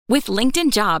With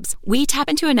LinkedIn Jobs, we tap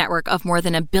into a network of more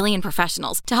than 1 billion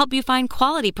professionals to help you find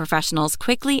quality professionals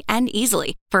quickly and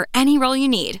easily for any role you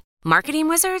need. Marketing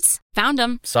wizards? Found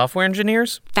them. Software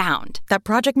engineers? Found. That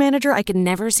project manager I could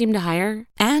never seem to hire?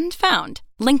 And found.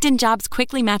 LinkedIn Jobs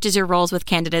quickly matches your roles with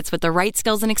candidates with the right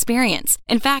skills and experience.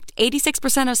 In fact,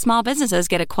 86% of small businesses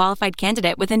get a qualified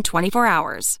candidate within 24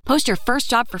 hours. Post your first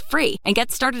job for free and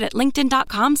get started at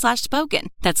linkedin.com/spoken.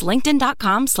 That's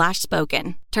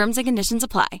linkedin.com/spoken. Terms and conditions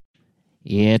apply.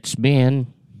 It's been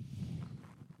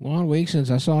 1 week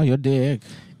since I saw your dick.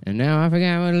 and now I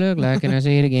forgot what it looked like. Can I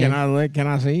see it again? Can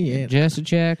I see it? Just a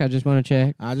check. I just want to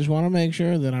check. I just want to make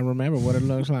sure that I remember what it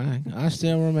looks like. I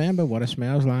still remember what it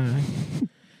smells like.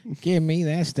 Give me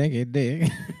that stinky dick.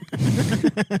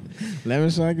 Let me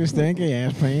suck your stinky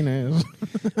ass penis.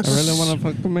 I really want to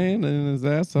fuck a man in his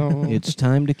asshole. It's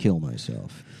time to kill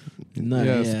myself.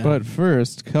 Yes, but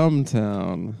first, Come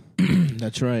Town.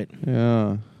 That's right.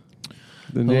 Yeah.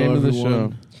 The name of the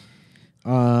show.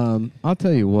 I'll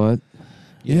tell you what.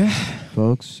 Yeah.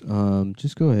 Folks,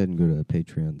 just go ahead and go to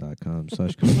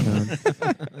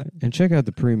patreon.com/cometown and check out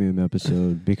the premium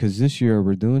episode, because this year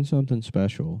we're doing something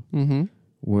special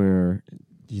where,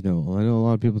 I know a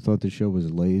lot of people thought the show was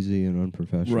lazy and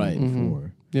unprofessional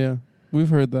before. Yeah, we've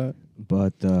heard that.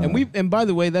 But and by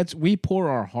the way, we pour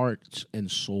our hearts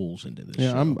and souls into this.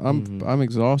 Yeah, show. I'm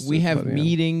exhausted. We have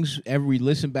meetings. We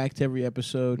listen back to every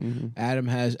episode. Adam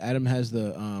has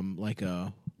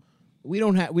the we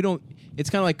don't. It's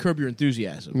kind of like Curb Your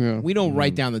Enthusiasm. Yeah. We don't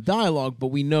write down the dialogue, but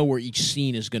we know where each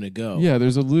scene is going to go. Yeah,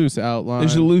 there's a loose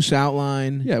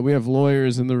outline. Yeah, we have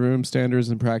lawyers in the room, standards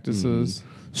and practices.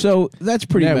 So that's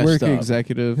pretty network messed up.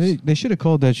 executives. they should have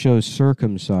called that show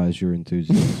 "Circumcise Your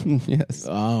Enthusiasm." Yes.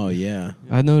 Oh yeah.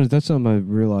 I noticed that's something I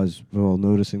realized while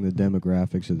noticing the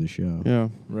demographics of the show. Yeah.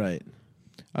 Right.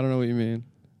 I don't know what you mean.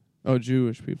 Oh,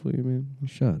 Jewish people, you mean?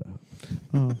 Shut up.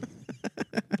 Oh.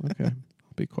 Okay.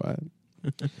 I'll be quiet.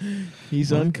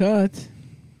 He's uncut.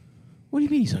 What do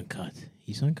you mean he's uncut?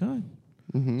 He's uncut.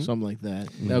 Mm-hmm. Something like that.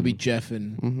 That would be Jeff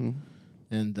and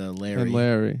Larry. And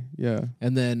Larry, yeah.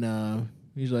 And then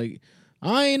he's like,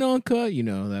 I ain't uncut.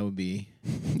 That would be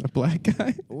a black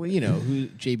guy. Well, who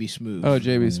JB Smooth. Oh,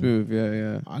 JB Smooth.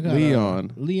 Yeah.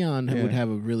 Leon. Leon would have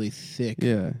a really thick,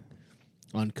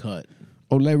 uncut.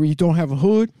 Oh, Larry, you don't have a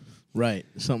hood? Right,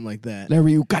 something like that.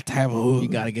 Larry, you got to have a hood. You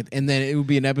got to get, and then it would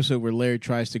be an episode where Larry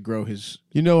tries to grow his.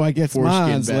 I get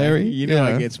mines, back. Larry.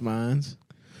 I get mines.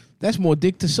 That's more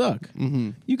dick to suck. Mm-hmm.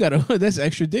 You got a hood. That's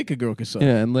extra dick a girl can suck.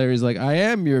 Yeah, and Larry's like, I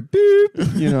am your beep.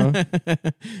 Yeah,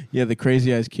 the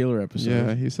Crazy Eyes Killer episode.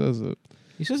 Yeah, he says it.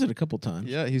 He says it a couple times.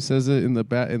 Yeah, he says it in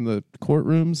the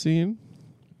courtroom scene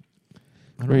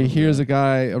where he hears a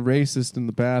racist in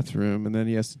the bathroom, and then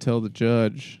he has to tell the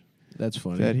judge. That's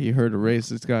funny. That he heard a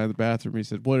racist guy in the bathroom. He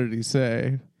said, "What did he say?"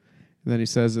 And then he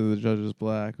says that the judge is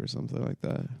black or something like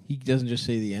that. He doesn't just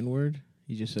say the N-word.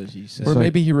 He just says he says. Or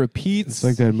maybe he repeats. It's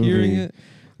like that hearing movie, it.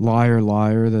 Liar,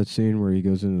 Liar. That scene where he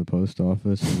goes into the post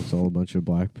office and it's all a bunch of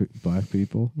black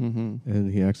people,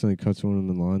 and he accidentally cuts one of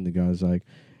them in line. The guy's like,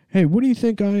 "Hey, what do you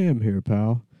think I am here,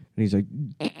 pal?" And he's like,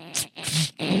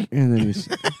 and then he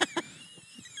says,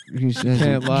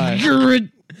 "Can't lie." You're a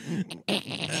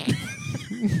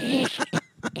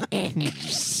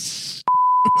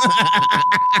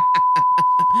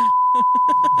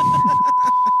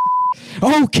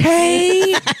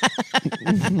Okay.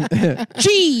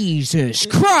 Jesus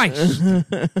Christ.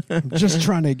 I'm just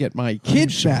trying to get my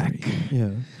kid back.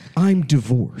 Yeah. I'm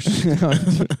divorced.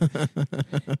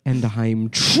 And I'm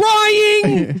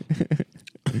trying.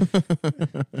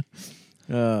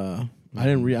 I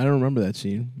don't remember that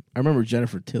scene. I remember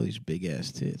Jennifer Tilly's big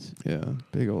ass tits. Yeah,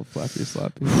 big old flappy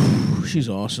sloppy. She's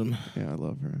awesome. Yeah, I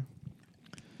love her.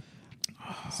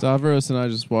 Stavros and I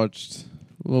just watched.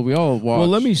 Well, we all watched.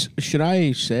 Well, should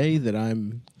I say that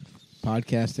I'm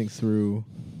podcasting through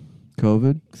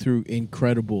COVID? Through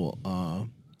incredible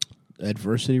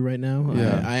adversity right now.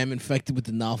 Yeah. I am infected with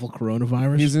the novel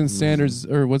coronavirus. He's in standards,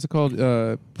 or what's it called?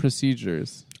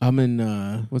 Procedures. I'm in.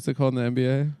 What's it called in the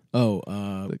NBA?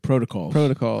 Protocols.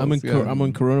 Protocols. I'm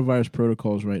on coronavirus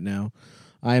protocols right now.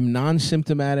 I am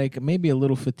non-symptomatic, maybe a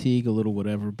little fatigue, a little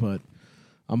whatever, but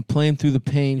I'm playing through the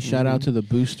pain. Shout out to the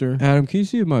booster. Adam, can you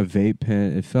see my vape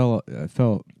pen? I fell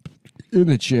in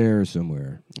a chair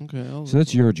somewhere. Okay. So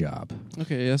that's your job.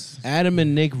 Okay, yes. Adam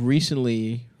and Nick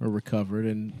recently are recovered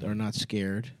and are not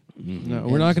scared. No,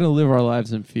 we're not going to live our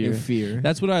lives in fear. In fear.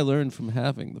 That's what I learned from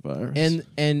having the virus.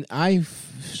 And I've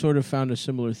sort of found a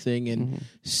similar thing. And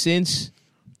since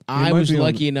I was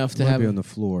lucky enough to have on the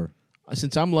floor,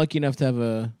 since I'm lucky enough to have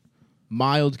a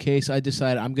mild case, I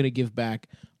decided I'm going to give back.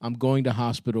 I'm going to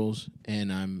hospitals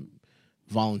and I'm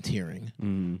volunteering.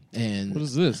 Mm. And What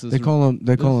is this? They call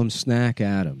him Snack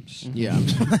Adams. yeah,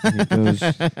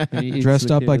 He goes dressed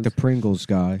up like the Pringles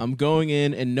guy. I'm going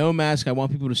in and no mask. I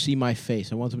want people to see my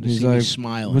face. I want them to He's see me like,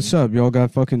 smiling. "What's up? Y'all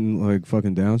got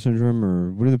fucking Down syndrome,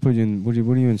 or what do they put you in? What are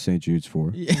you in St. Jude's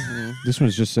for?" Yeah. This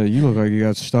one's just you look like you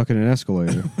got stuck in an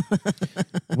escalator.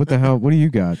 What the hell? What do you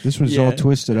got? This one's all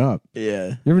twisted up.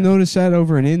 Yeah. You ever notice that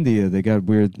over in India they got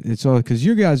weird? It's all because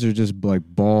you guys are just like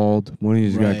bald. One of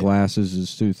you's got Right. glasses,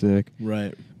 is too thick.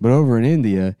 Right. But over in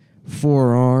India,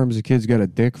 4 arms. The kid's got a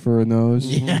dick for a nose.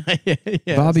 Yeah.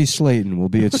 Yeah. Bobby Slayton will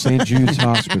be at St. Jude's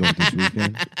Hospital this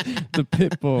weekend. the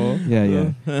pit bull.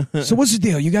 Yeah. So what's the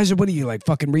deal? You guys are what are you like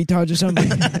fucking retards or something?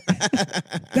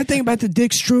 That thing about the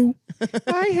dick's true.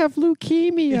 I have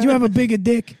leukemia. You have a bigger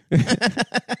dick.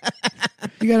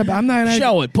 You got. I'm not.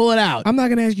 Show it. Pull it out. I'm not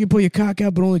gonna ask you to pull your cock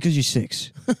out, but only because you're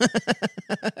 6.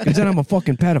 Because then I'm a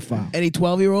fucking pedophile. Any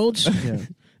 12-year-olds? Yeah.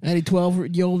 Any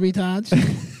 12-year-old retards?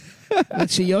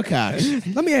 Let's see your cocks.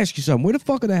 Let me ask you something. Where the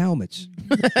fuck are the helmets?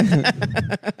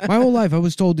 My whole life, I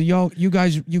was told that you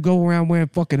guys go around wearing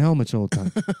fucking helmets all the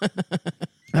time.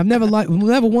 I've never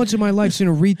once in my life seen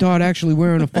a retard actually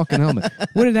wearing a fucking helmet.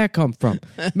 Where did that come from?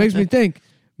 Makes me think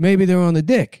maybe they're on the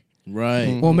dick.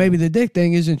 Right. Or maybe the dick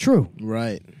thing isn't true.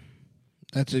 Right.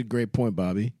 That's a great point,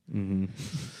 Bobby. Mm-hmm.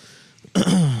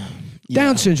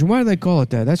 Down syndrome. Why do they call it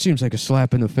that? That seems like a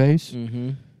slap in the face.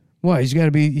 Mm-hmm. Why he's got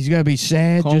to be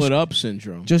sad. Call it up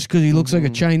syndrome. Just because he looks like a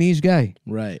Chinese guy.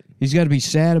 Right. He's got to be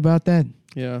sad about that.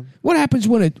 Yeah. What happens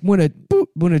when it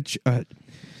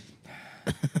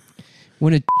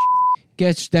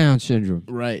gets Down syndrome?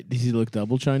 Right. Does he look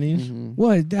double Chinese? Mm-hmm.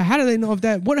 What? How do they know if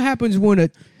that? What happens when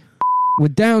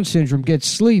with Down syndrome gets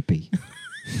sleepy?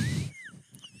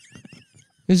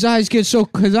 His eyelids get so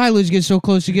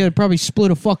close together, it'd probably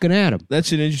split a fucking atom.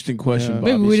 That's an interesting question,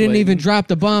 Bobby Maybe we didn't Slayton. even drop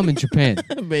the bomb in Japan.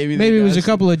 Maybe It was a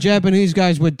couple of Japanese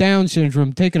guys with Down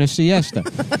syndrome taking a siesta.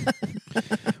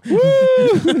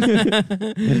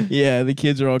 Yeah, the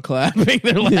kids are all clapping.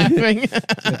 They're laughing.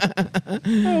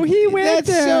 Oh, he went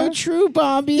That's so true,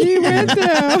 Bobby. He went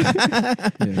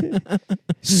there. Yeah.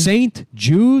 Saint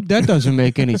Jude? That doesn't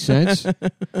make any sense.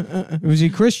 Was he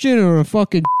Christian or a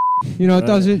fucking? You know, it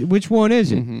doesn't. Which one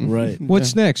is it? Mhm. Right.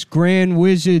 What's next? Grand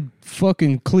Wizard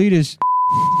fucking Cletus.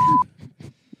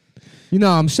 You know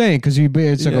what I'm saying? Because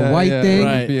it's like a white thing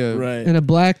Right. Yeah. Right. and a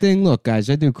black thing. Look, guys,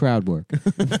 I do crowd work.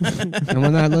 And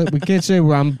we're not, we can't say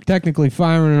I'm technically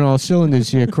firing on all cylinders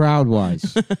here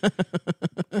crowd-wise.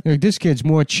 Like, this kid's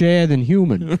more chair than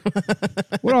human.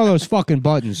 What all those fucking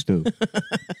buttons do?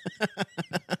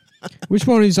 Which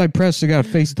one of these I pressed? I got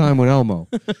to FaceTime with Elmo.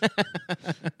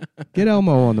 Get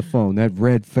Elmo on the phone, that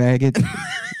red faggot.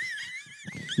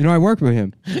 You know, I worked with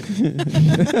him.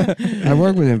 I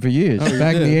worked with him for years.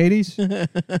 Back in the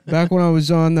 80s. Back when I was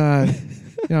on, I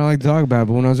like to talk about it,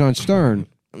 but when I was on Stern.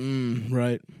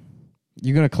 Right.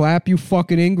 You going to clap, you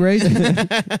fucking ingrate? Look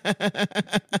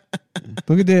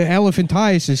at the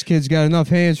elephantiasis. This kid's got enough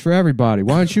hands for everybody.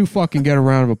 Why don't you fucking get a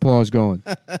round of applause going?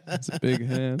 It's a big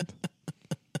hand.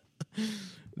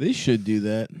 They should do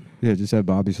that. Yeah, just have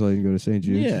Bobby Slayton go to St.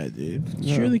 Jude's. Yeah, dude.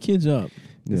 Yeah. Cheer the kids up.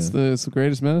 Yeah. It's the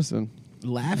greatest medicine.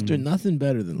 Laughter, nothing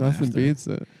better than Nothing laughter. beats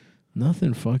it.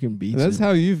 Nothing fucking beats That's it.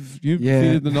 how you've Yeah.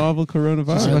 defeated the novel Just a coronavirus.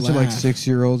 bunch of like laugh.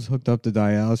 6-year-olds hooked up to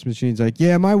dialysis machines. Like,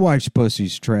 yeah, my wife's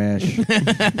pussy's trash.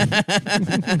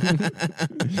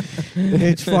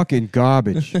 It's fucking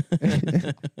garbage.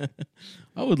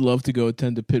 I would love to go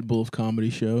attend the Pitbull's comedy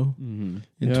show in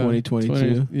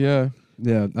 2022. Yeah.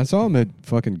 Yeah, I saw him at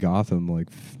fucking Gotham like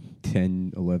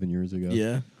 10, 11 years ago.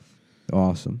 Yeah.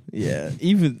 Awesome. Yeah.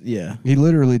 He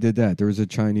literally did that. There was a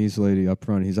Chinese lady up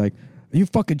front. He's like, are you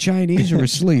fucking Chinese or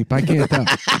asleep? I can't tell.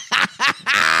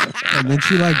 And then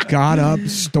she like got up,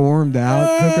 stormed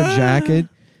out, took her jacket,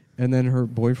 and then her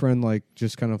boyfriend like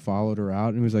just kind of followed her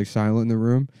out and was like silent in the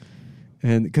room.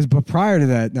 And but prior to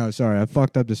that, no, sorry, I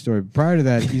fucked up the story. Prior to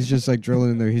that, he's just like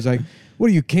drilling in there. He's like, what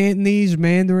are you, Cantonese,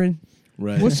 Mandarin?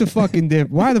 Right. What's the fucking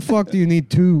difference? Why the fuck do you need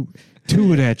two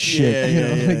of that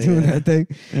shit? Doing that thing.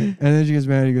 And then she gets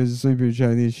mad. He goes to sleep in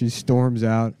Chinese. She storms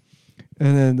out.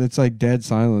 And then it's like dead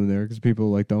silent in there because people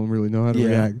like don't really know how to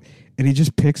react. And he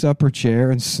just picks up her chair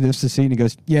and sniffs the seat and he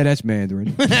goes, yeah, that's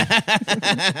Mandarin.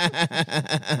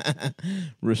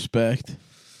 Respect.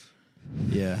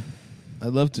 Yeah.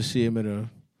 I'd love to see him in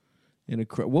a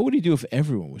crowd. What would he do if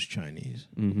everyone was Chinese?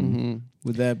 Mm-hmm.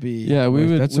 Would that be? Yeah, we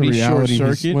would. That's a would he reality.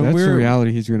 short circuit? When That's the we're-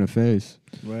 reality he's going to face.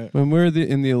 Right. When we're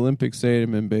in the Olympic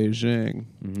Stadium in Beijing,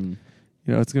 Mm-hmm.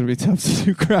 you know, it's going to be tough to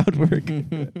do crowd work.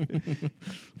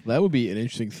 That would be an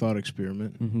interesting thought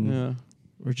experiment. Mm-hmm. Yeah.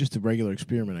 Or just a regular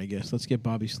experiment, I guess. Let's get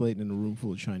Bobby Slayton in a room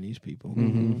full of Chinese people.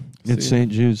 It's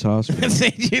St. Jude's Hospital.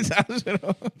 St. Jude's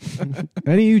Hospital.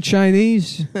 Any of you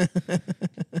Chinese?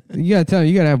 You gotta tell me,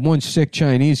 you gotta have one sick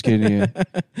Chinese kid in here.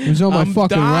 Who's on my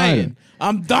fucking rider.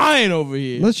 I'm dying over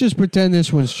here. Let's just pretend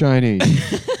this one's Chinese.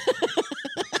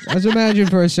 Let's imagine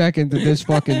for a second that this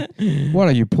fucking... What,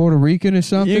 are you Puerto Rican or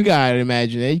something? You gotta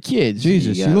imagine it. Kids.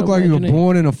 Jesus, you look like you were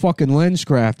born in a fucking lens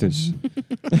crafters.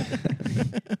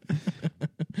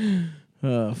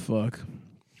 Oh, fuck.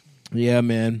 Yeah,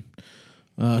 man.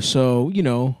 So, you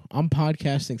know, I'm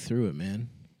podcasting through it, man.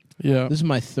 Yeah. This is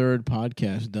my third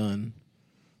podcast done.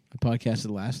 I podcasted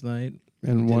last night.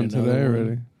 And did one another today one.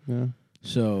 already. Yeah.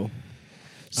 So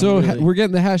We're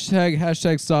getting the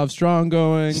hashtag Stop Strong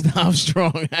going. Stop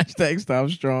Strong. Hashtag Stop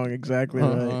Strong. Exactly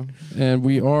right. And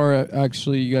we are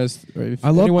actually, you guys, if I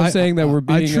love- anyone's saying that we're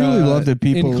being I truly love that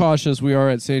people- incautious, we are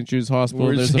at St. Jude's Hospital.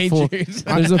 We're There's St. a full Jude's.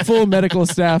 there's a full medical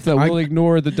staff that will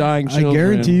ignore the dying children. I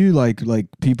guarantee you, like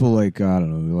people like, I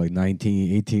don't know, like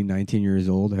 18, 19 years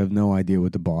old have no idea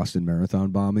what the Boston Marathon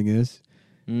bombing is.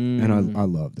 And I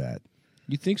love that.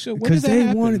 You think so? When did Because that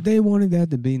happen? they wanted that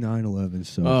to be 9/11.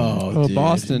 So Oh, dude.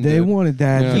 Boston. they did. wanted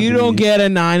that. Yeah. to You be- don't get a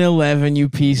 9/11, you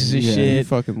pieces of Yeah, you shit.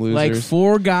 fucking losers. Like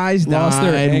 4 guys Lost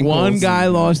their died. ankles. One guy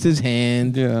lost his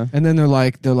hand. Yeah. And then they're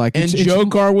like, And Joe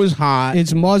Car was hot.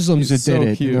 it's Muslims that It's did so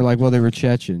it. cute. And they're like, well, they were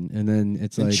Chechen. And then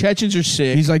it's And like, Chechens are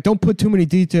sick. he's like, don't put too many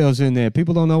details in there.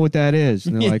 People don't know what that is.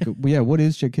 And they're like, well, yeah, what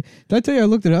is Chechen? Did I tell you I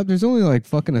looked it up? There's only like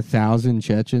fucking 1,000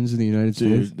 Chechens in the United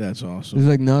States. Dude, that's awesome. There's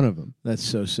like none of them. That's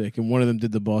so sick. And one of them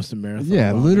did the Boston Marathon.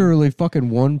 Yeah, bombing. literally fucking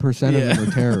 1% Yeah. of them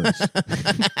are terrorists.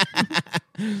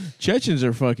 Chechens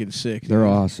are fucking sick. They're dude.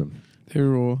 awesome. They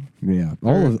rule. Yeah,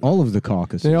 all of the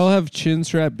Caucasus. They all have chin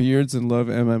strap beards and love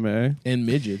MMA. And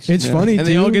midgets. It's Yeah. funny, and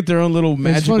too. they all get their own little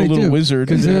magical funny, little too, wizard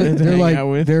because to they're hang like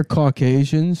out with. they're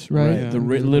Caucasians, right? Right, the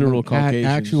literal Caucasians.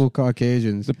 actual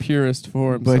Caucasians. The purest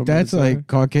form. But some that's would say. like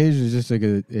Caucasian is just like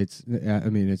it's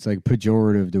like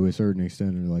pejorative to a certain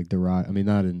extent, or like I mean,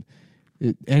 not in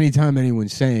anytime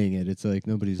anyone's saying it, it's like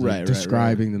nobody's like Right,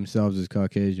 describing themselves as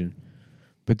Caucasian,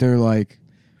 but they're like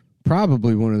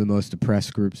probably one of the most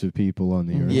oppressed groups of people on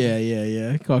the earth.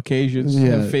 Yeah. Caucasians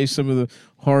Yeah. have faced some of the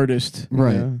hardest,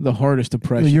 Right. Yeah. the hardest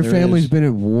oppression. Your there family's is. been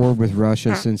at war with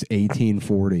Russia since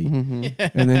 1840,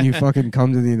 and then you fucking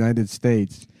come to the United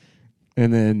States,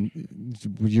 and then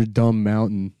your dumb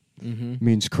mountain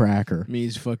means cracker.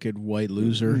 means fucking white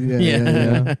loser.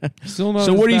 Yeah. Still not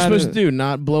So as what are you bad supposed as- to do?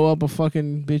 Not blow up a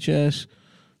fucking bitch ass?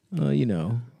 You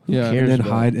know. Who Yeah, cares And then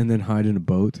about- hide in a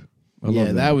boat. I Yeah,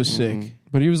 love that was sick.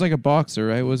 But he was like a boxer,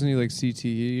 right? Wasn't he like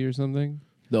CTE or something?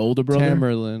 The older brother.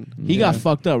 Tamerlan. He got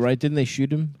fucked up, right? Didn't they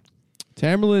shoot him?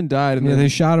 Tamerlan died, and Yeah, then they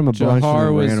shot him a bunch. Jahar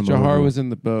and was ran him Jahar over. was in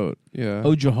the boat. Yeah.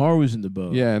 Oh, Jahar was in the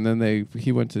boat. Yeah, and then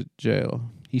he went to jail.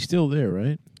 He's still there,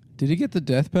 right? Did he get the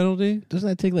death penalty? Doesn't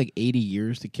that take like 80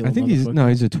 years to kill I a think motherfucker?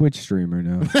 he's a Twitch streamer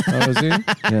now. Oh, was he?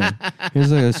 Yeah,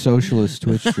 he's like a socialist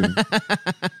Twitch stream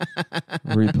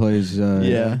where he plays. Where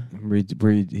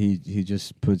he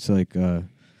just puts like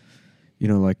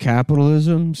like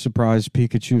capitalism, surprise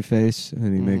Pikachu face,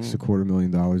 and he makes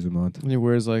 $250,000 a month. And he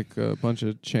wears like a bunch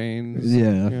of chains.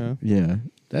 Yeah.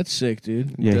 That's sick,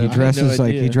 dude. He I had dresses no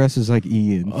like idea.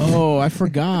 Ian. Oh, I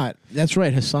forgot. That's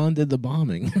right. Hassan did the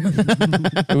bombing.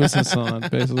 It was Hassan,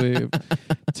 basically,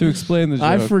 to explain the joke.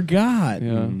 I forgot. Yeah.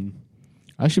 Mm,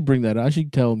 I should bring that up. I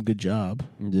should tell him good job.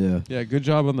 yeah. Yeah, good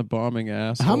job on the bombing,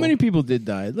 asshole. How many people did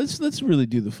die? Let's really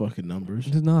do the fucking numbers.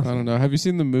 There's I nothing. don't know. Have you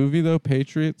seen the movie, though,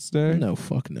 Patriots Day? No,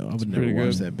 fuck no. I would never pretty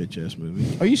watch good. that bitch ass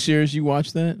movie. Are you serious? You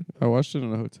watched that? I watched it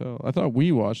in a hotel. I thought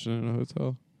we watched it in a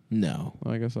hotel. No.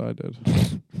 I guess I did.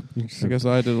 I guess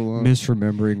I did alone.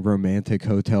 Misremembering romantic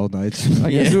hotel nights.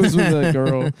 I guess it was with a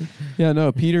girl. Yeah,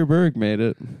 no, Peter Berg made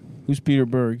it. Who's Peter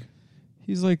Berg?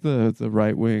 He's like the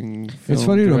right wing. It's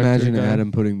funny to imagine guy.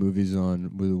 Adam putting movies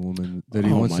on with a woman that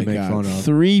he Oh wants my to make God. fun of.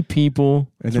 3 people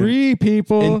And then 3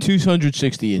 people. and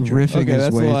 260 injured. riffing Okay, his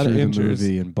that's a way lot of through the injuries.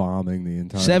 movie and bombing the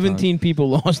entire 17 people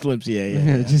lost limbs. Yeah.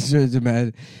 time. Just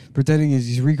imagine pretending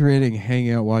he's recreating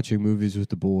hanging out watching movies with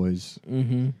the boys,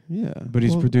 Mm-hmm. Yeah, but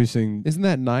he's Well, producing Isn't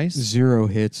that nice? 0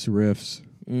 hits riffs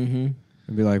Mm-hmm.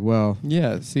 and be like, well,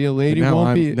 Yeah. See, a lady now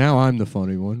won't be. now I'm the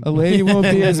funny one. A lady won't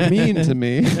be as mean to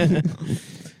me.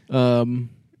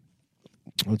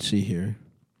 Let's see here.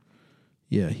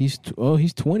 Yeah, he's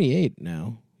 28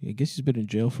 now. I guess he's been in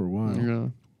jail for a while. Yeah.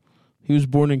 He was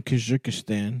born in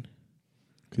Kazakhstan.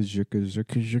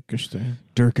 Kazakhstan.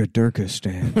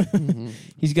 Durkistan.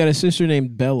 He's got a sister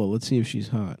named Bella. Let's see if she's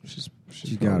hot.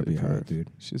 She's got to be hot, dude.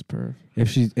 She's perf. If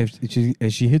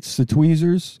she hits the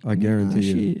tweezers, I guarantee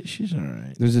you. She's all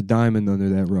right. There's a diamond under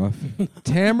that rough.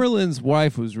 Tamerlane's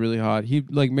wife was really hot. He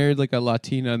married like a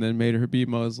Latina and then made her be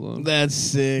Muslim. That's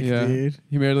sick, Yeah. dude.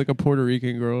 He married like a Puerto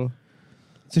Rican girl.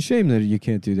 It's a shame that you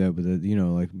can't do that with it.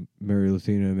 Like marry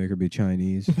Latina and make her be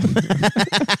Chinese.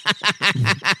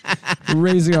 We're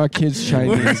raising our kids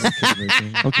Chinese.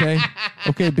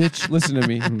 Okay, bitch, listen to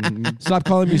me. Stop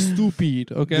calling me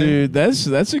stupid. Okay, Dude,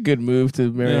 that's a good move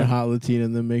to marry Yeah. a hot Latina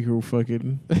and then make her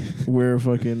fucking wear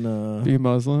fucking be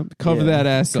Muslim. Cover yeah. that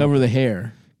ass. Cover up. the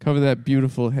hair. Cover that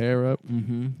beautiful hair up.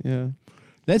 Mm-hmm. Yeah.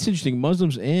 That's interesting.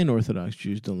 Muslims and Orthodox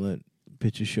Jews don't let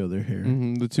bitches show their hair.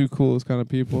 The two coolest kind of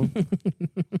people.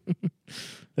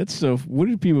 That's so. What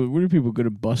are people going to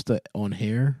bust on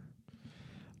hair?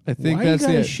 I think Why you that's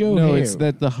gotta it. show No, hair? it's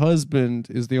that the husband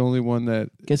is the only one that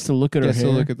Gets to look at her gets hair.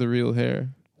 to look at the real hair.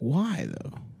 Why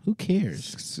though? Who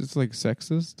cares? It's like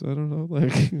sexist. I don't know.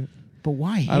 Like, But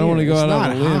why? I don't want to go It's out not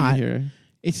on a limb hot. here.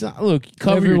 It's not. Look,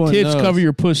 cover Everyone your tits, knows. cover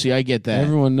your pussy. I get that.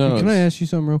 Everyone knows. Can I ask you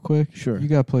something real quick? Sure. You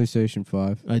got PlayStation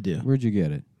 5. I do. Where'd you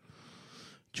get it?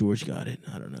 George got it.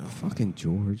 I don't know. Fucking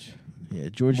George. Yeah,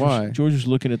 George. Why? George was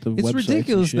looking at the It's websites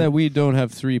ridiculous and that shit. we don't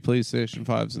have 3 PlayStation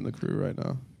 5s in the crew right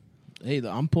now. Hey,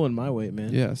 I'm pulling my weight,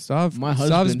 man. Yeah, Stav's My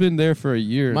husband- been there for a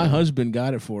year. My now. husband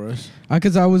got it for us.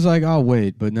 Because I was like, I'll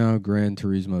wait, but now Gran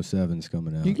Turismo 7's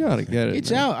coming out. You gotta get it. It's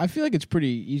man. out. I feel like it's pretty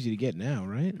easy to get now,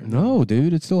 right? Or No,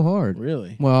 dude, it's still hard.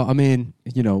 Really? Well, I mean,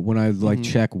 when I Mhm.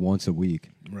 check once a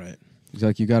week, Right. it's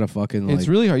like you gotta fucking It's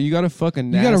really hard. You gotta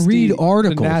fucking. You gotta read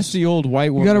articles. The nasty old white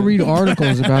you woman. gotta read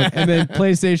articles about. and then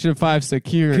PlayStation 5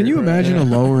 secure. Can you imagine Yeah. a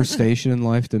lower station in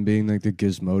life than being like the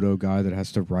Gizmodo guy that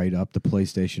has to write up the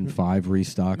PlayStation 5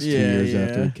 restocks 2 years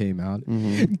after it came out?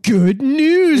 Mhm. Good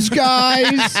news,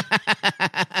 guys!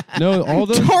 No, all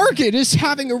those. Target is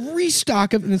having a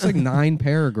restock of, and it's like 9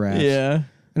 paragraphs. Yeah.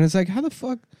 And it's like, how the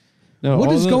fuck? No, What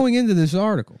all is the- going into this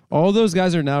article? All those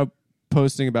guys are now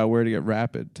posting about where to get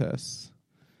rapid tests.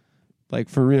 Like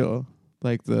for real.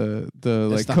 Like the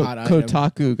like the hot item.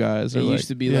 Kotaku guys. It are used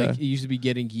to be yeah. like it used to be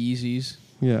getting Yeezys,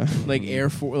 Yeah. like Air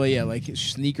Force, like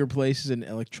sneaker places and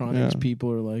electronics Yeah.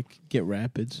 people are like get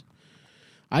Rapids.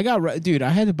 I got dude. I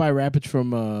had to buy Rapids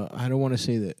from I don't want to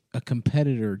say that a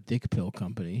competitor dick pill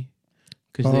company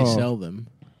because they Oh. sell them.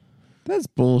 That's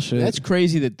bullshit. That's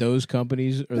crazy that those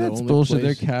companies are the That's only bullshit.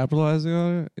 place. They're capitalizing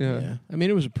on it. Yeah. I mean,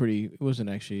 it wasn't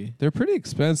actually. They're pretty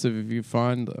expensive if you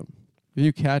find them. If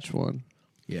you catch one,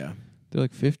 Yeah. they're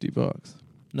like $50.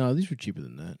 No, these were cheaper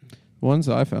than that. Ones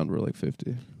I found were like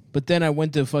 50. But then I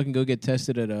went to fucking go get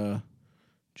tested at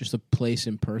just a place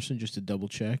in person just to double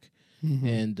check,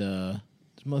 and this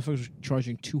motherfuckers was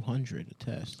charging $200 a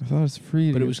test, I thought it was free,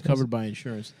 to but it get was tested. covered by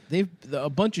insurance. A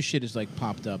bunch of shit has like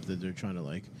popped up that they're trying to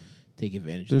like take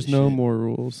advantage. There's of this no shit. more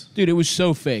rules. Dude, it was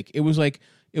so fake. It was like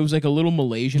a little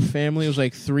Malaysian family. It was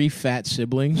like 3 fat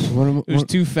siblings. One It was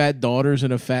 2 fat daughters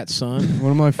and a fat son.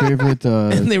 of my favorite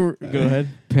And they were go ahead.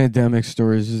 pandemic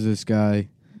stories is this guy.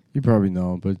 You probably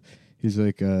know him, but he's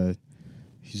like a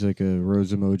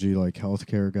rose emoji like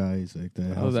healthcare guy. He's like the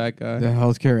That guy. the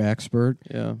healthcare expert.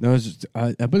 Yeah. No, it's just,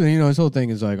 but his whole thing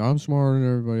is like I'm smarter than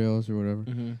everybody else or whatever.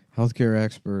 Mm-hmm. Healthcare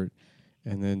expert,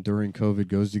 and then during COVID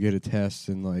goes to get a test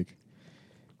and like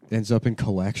ends up in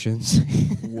collections.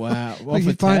 Wow. Like Off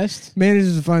a test?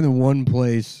 manages to find the one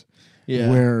place Yeah.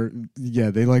 where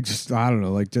they like just I don't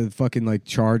know like to fucking like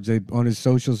charge they on his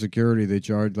Social Security they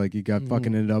charged like he got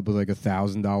fucking ended up with like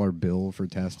 $1,000 bill for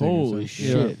testing. or Holy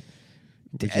something. shit.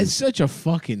 Which It's is- such a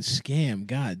fucking scam.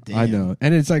 God damn. I know,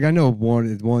 and it's like I know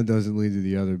one doesn't lead to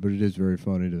the other, but it is very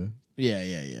funny to Yeah.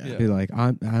 Yeah. be like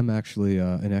I'm actually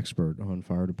an expert on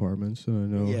fire departments, so I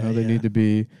know Yeah, how they yeah. need to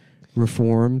be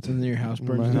reformed. And then your house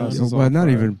burns My down. house is Well, on not fire.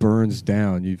 even burns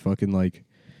down. You fucking like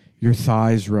your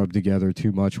thighs rub together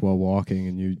too much while walking,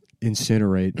 and you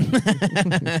incinerate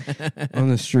on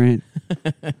the street.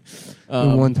 The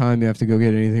one time you have to go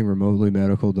get anything remotely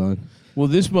medical done, Well,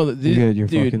 this mother, you get your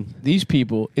dude, fucking these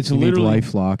people, it's you need literally.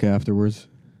 LifeLock afterwards.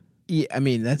 Yeah, I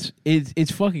mean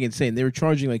it's fucking insane. They were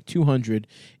charging like $200,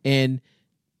 and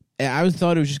I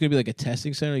thought it was just gonna be like a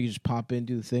testing center. You just pop in,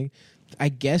 do the thing. I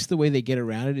guess the way they get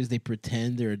around it is they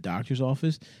pretend they're a doctor's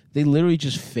office. They literally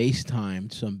just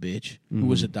FaceTimed some bitch who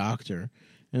was a doctor,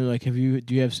 and they're like, do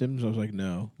you have symptoms? I was like,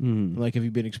 no. Mm. Like, have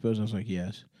you been exposed? I was like,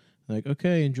 yes. They're like,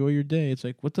 okay, enjoy your day. It's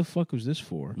like, what the fuck was this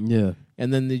for? Yeah.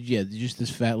 And then just this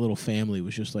fat little family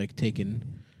was just like taking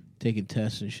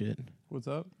tests and shit. What's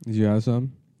up? Did you have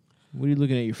some? What are you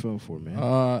looking at your phone for, man?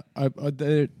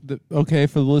 Okay,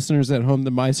 for the listeners at home,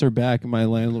 the mice are back, and my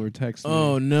landlord texted me.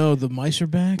 Oh no, the mice are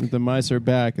back. The mice are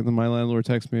back, and then my landlord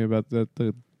texted me about that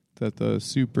the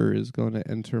super is going to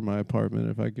enter my apartment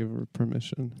if I give her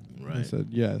permission. Right. I said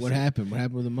yes. What happened? What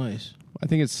happened with the mice? I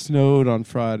think it snowed on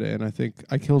Friday, and I think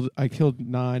I killed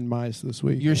 9 mice this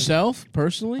week. Yourself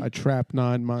personally? I trapped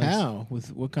 9 mice. How?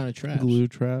 With what kind of traps? Glue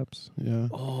traps. Yeah.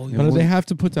 Oh, But they have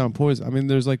to put down poison. I mean,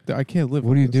 there's like I can't live.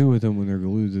 What do you with this. do with them when they're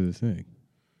glued to the thing?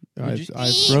 I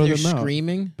throw they're them out.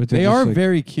 screaming. But They just, are like,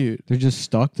 very cute. They're just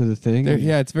stuck to the thing.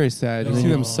 Yeah, it's very sad. You see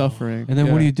them Oh. suffering. And then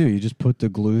Yeah. what do? You just put the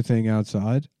glue thing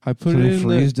outside? I put so it they in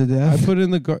freeze to I death? put it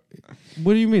in the.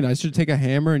 What do you mean? I should take a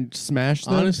hammer and smash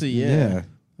them? Honestly, yeah.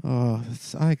 Oh,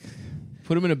 it's like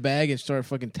Put them in a bag and start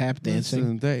fucking tap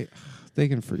dancing. listen, they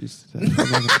can freeze. to death.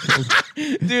 I'm not gonna kill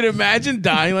them. Dude, imagine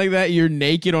dying like that. You're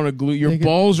naked on a glue. Your Naked.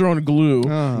 balls are on glue.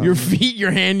 Oh. Your feet, your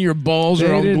hand, your balls They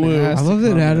are on didn't glue. ask- I love that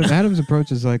comment. Adam's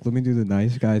approach is like, let me do the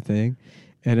nice guy thing,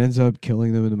 and ends up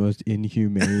killing them in the most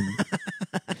inhumane,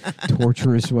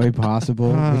 torturous way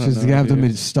possible, I which don't is to know, have them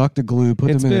dude. in stuck to glue,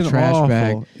 put It's them in a been trash awful.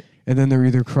 bag, and then they're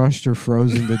either crushed or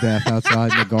frozen to death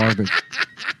outside in the garbage.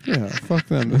 Yeah, fuck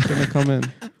them. They're gonna come in.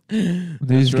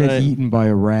 They just right. get eaten by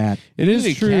a rat. It is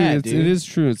He's a true. cat, It dude. is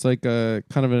true. It's like a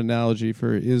kind of an analogy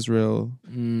for Israel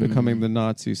becoming the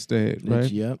Nazi state, right?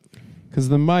 Yep. Because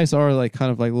the mice are like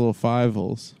kind of like little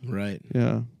fivals. Right.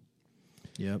 Yeah,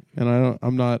 Yep. and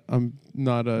I'm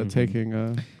not taking.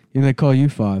 And they call you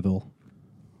Five-L.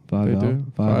 They 5L. do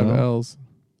 5L. 5Ls.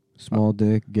 Small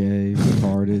dick, gay,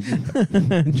 retarded,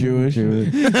 Jewish.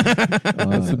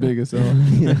 That's the biggest L.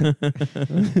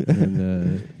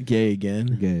 and Gay again.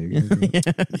 gay.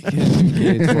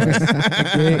 Gay twice.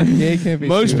 Gay can't be.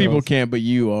 Most two people Ls. can't, but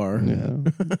you are.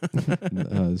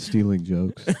 Yeah. Stealing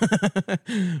jokes.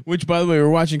 Which, by the way, we're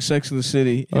watching Sex in the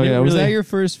City. Oh and it yeah. Was really- that your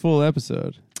first full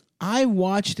episode? I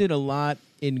watched it a lot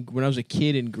when I was a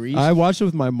kid in Greece. I watched it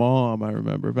with my mom. I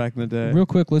remember back in the day. Real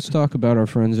quick, let's talk about our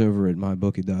friends over at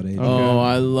mybookie.ag. Oh,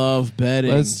 I love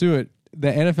betting. Let's do it. The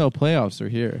NFL playoffs are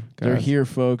here. They're guys. here,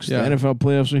 folks. Yeah. The NFL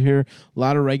playoffs are here. A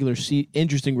lot of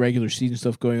interesting regular season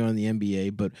stuff going on in the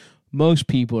NBA, but most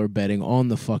people are betting on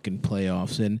the fucking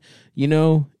playoffs. And, you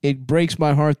know, it breaks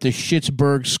my heart the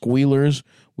Schittsburg Squealers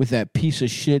with that piece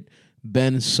of shit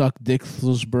Ben Suck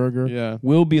Dickelsberger Yeah.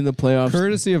 will be in the playoffs.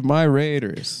 Courtesy of my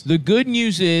Raiders. The good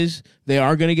news is they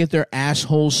are going to get their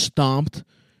assholes stomped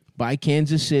by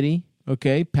Kansas City.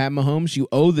 Okay, Pat Mahomes, you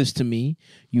owe this to me.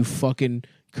 You fucking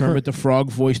Kermit the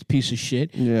Frog-voiced piece of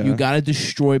shit. Yeah. You got to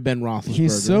destroy Ben Roethlisberger.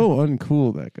 He's so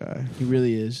uncool, that guy. He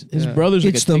really is. His Yeah. brother's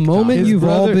like It's a the TikTok. moment His you've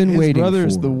all brother- been his waiting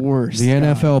brother's for. the worst. The Yeah.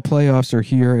 NFL playoffs are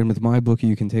here, and with MyBookie,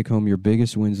 you can take home your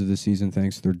biggest wins of the season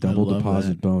thanks to their double love deposit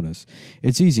that. bonus.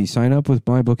 It's easy. Sign up with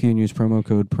MyBookie and use promo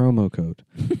code.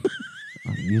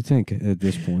 You think at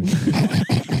this point.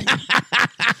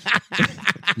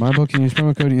 MyBookie and use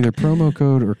promo code, either promo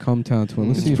code or Cumtown20.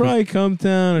 Let's see It's if probably Come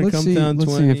Town or let's Come see, Town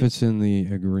let's 20. see if it's in the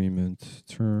agreement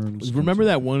terms. Remember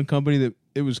that one company that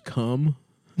it was Cum?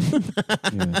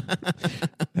 Yeah.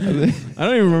 I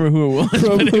don't even remember who it was.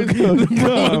 The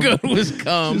promo code was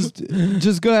Cum.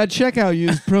 Just go at checkout.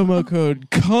 Use promo code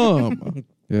CUM.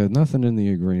 Yeah, nothing in the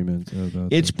agreement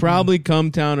about It's that. probably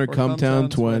Come Town or Or Come Town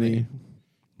 20.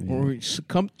 Yeah. Or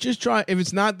just try. If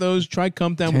it's not those, try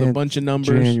Come Town with a 10th bunch of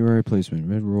numbers. January placement,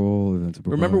 mid-roll. Events of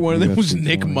Remember one of them was UFC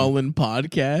Nick 20. Mullen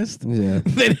podcast. Yeah.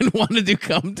 They didn't want to do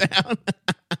Come Town.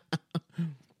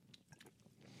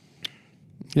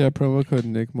 Yeah, promo code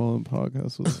Nick Mullen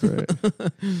podcast was great.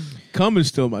 Cum is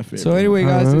still my favorite. So anyway,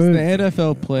 guys, it's Alright. the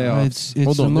NFL playoffs. It's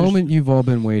Hold the on, there's- moment you've all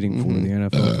been waiting for. Mhm. The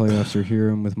NFL playoffs are here,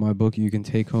 and with MyBookie, you can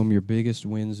take home your biggest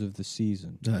wins of the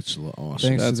season. that's awesome.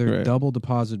 Thanks That's to their great. double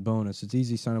deposit bonus. It's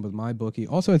easy. Sign up with MyBookie.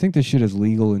 Also, I think this shit is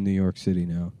legal in New York City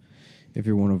now. If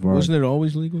you're one of our Wasn't it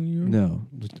always legal in New York? no,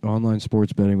 online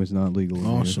sports betting was not legal. In New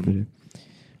York Awesome. City.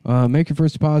 Make your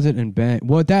first deposit and bank.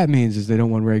 What that means is they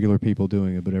don't want regular people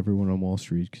doing it, but everyone on Wall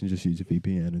Street can just use a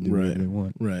VPN and do whatever they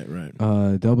want.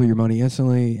 Right. Double your money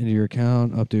instantly into your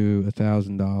account up to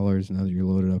 $1,000. Now that you're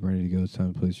loaded up, ready to go, it's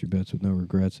time to place your bets with no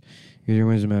regrets. Get your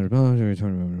wins a matter of bonus. Every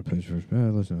tournament, place first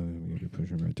bet. Let's push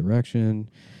in the right direction.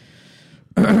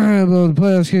 Below the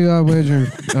playoffs, kick off wager.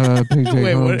 Pick take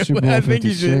Wait, home what- Super Bowl I think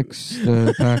you should- 56.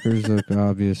 The Packers look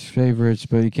obvious favorites,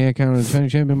 but you can't count on the defending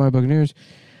champion, my Buccaneers.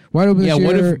 Wide open Yeah, this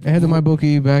what year. if- Head to my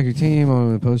bookie, back your team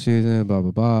on the postseason. Blah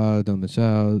blah blah. Don't miss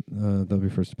out. That'll be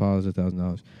first deposit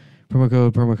 $1,000.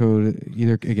 Promo code.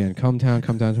 Either again, Come Town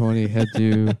 20. Head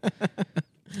to the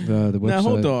website. Now,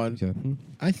 hold on. Yeah.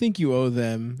 I think you owe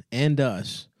them and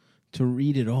us to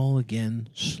read it all again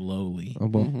slowly Oh,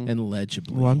 well, and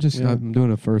legibly. well, I'm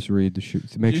doing a first read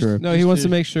to make sure. No, he wants to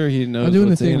make sure he knows. I'm doing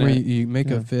the what's thing in where it. you make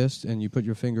Yeah. a fist and you put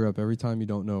your finger up every time you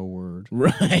don't know a word.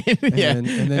 Right. Yeah. And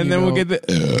And then, then we'll get the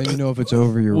and then you know if it's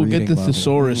over your we'll reading get the level.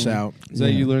 thesaurus out. Is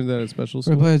that Yeah. you learned that at special We're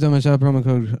school? playing domicile promo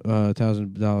code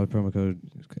 $1,000 promo code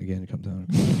again. Come down.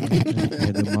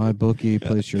 Head to my bookie.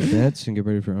 Place your bets and get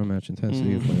ready for unmatched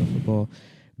intensity of playoff football.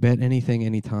 Bet anything,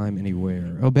 anytime,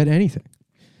 anywhere. Oh, bet anything.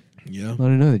 Yeah. Let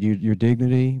it know that your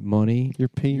dignity, money. Your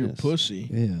penis. Your pussy.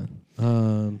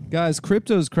 Yeah. Guys,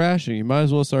 crypto's crashing. You might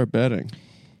as well start betting.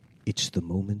 It's the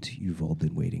moment you've all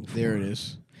been waiting for. There it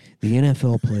is. The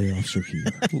NFL playoffs are here.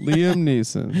 Liam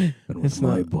Neeson. And It's with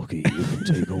my not- bookie, you can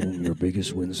take home your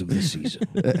biggest wins of the season.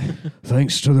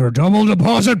 Thanks to their double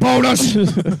deposit bonus.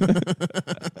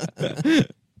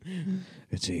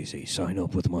 It's easy. Sign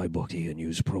up with my bookie and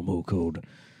use promo code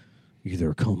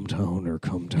either CUMTOWN or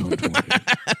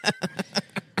CUMTOWN20.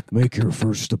 Make your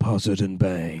first deposit and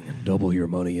bang. Double your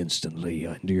money instantly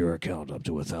into your account up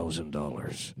to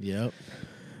 $1,000. Yep.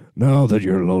 Now that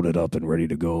you're loaded up and ready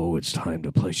to go, it's time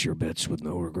to place your bets with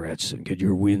no regrets and get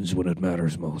your wins when it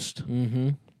matters most. Mm-hmm.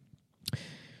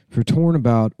 If you're torn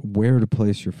about where to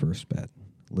place your first bet,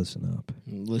 listen up,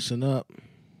 Listen up.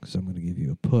 because I'm going to give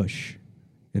you a push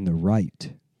in the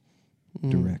right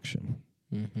direction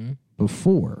Mm-hmm.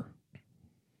 before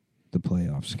the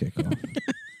playoffs kick off.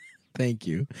 Thank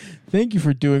you. Thank you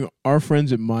for doing our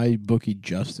friends at My Bookie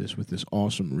justice with this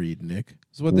awesome read, Nick.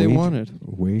 It's what they wanted.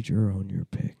 Wager on your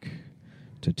pick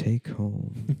to take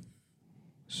home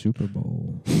Super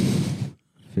Bowl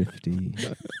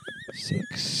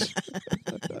 56.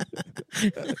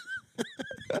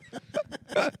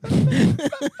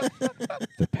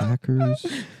 The Packers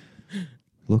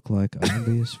look like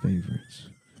obvious favorites,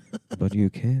 but you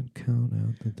can't count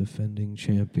out the defending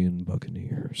champion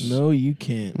Buccaneers. No, you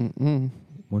can't. Mm-mm.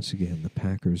 Once again, the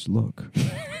Packers look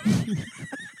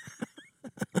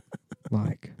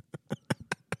like.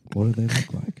 What do they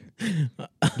look like?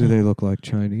 Do they look like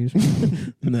Chinese?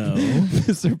 No.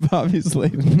 Mr. Bobby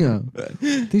Slater. No.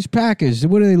 These Packers,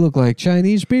 what do they look like?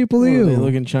 Chinese people? Well, You. they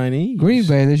looking Chinese. Green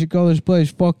Bay, they should call this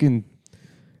place fucking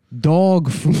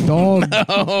dog.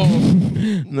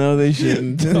 No, they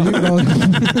shouldn't.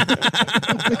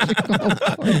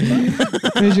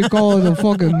 They should call it a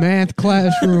fucking math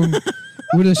classroom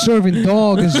where they're serving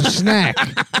dog as a snack.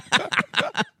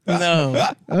 No.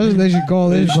 That's what they should call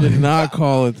They this. should not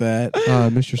call it that.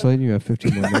 Mr. Slayton, you have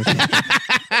 15 more minutes.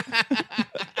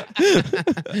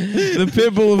 The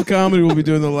Pitbull of comedy will be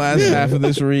doing the last half of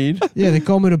this read. Yeah, they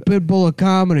call me the pit bull of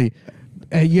comedy.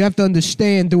 You have to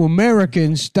understand, to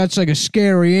Americans, that's like a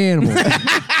scary animal.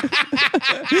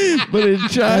 But in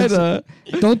China,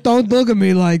 Don't look at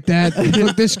me like that.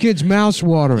 Look, this kid's mouth's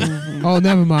watering. Oh,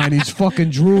 never mind. He's fucking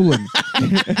drooling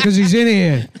because he's in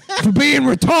here for being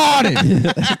retarded.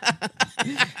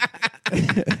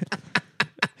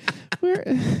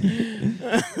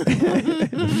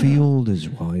 The field is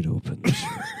wide open this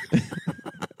year.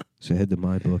 So head to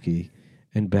MyBookie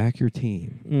and back your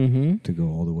team Mm-hmm. to go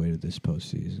all the way to this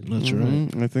postseason. That's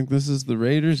right. I think this is the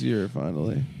Raiders' year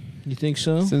finally. You think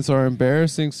so? Since our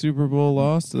embarrassing Super Bowl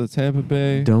loss to the Tampa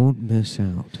Bay Don't miss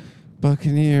out.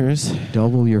 Buccaneers.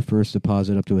 Double your first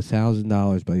deposit up to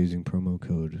 $1,000 by using promo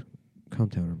code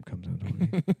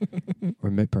CUMTOWN20.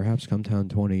 Or perhaps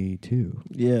CUMTOWN22.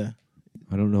 Yeah.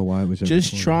 I don't know why it was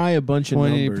Just 20. try a bunch of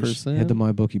numbers. 20%. Head to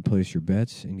MyBookie, place your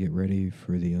bets, and get ready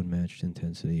for the unmatched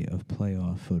intensity of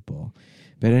playoff football.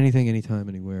 Bet anything, anytime,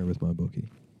 anywhere with MyBookie.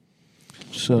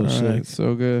 So All sick. right,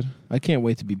 so good. I can't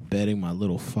wait to be betting my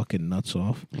little fucking nuts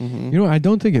off. Mm-hmm. You know, I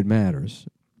don't think it matters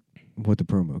what the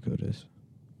promo code is.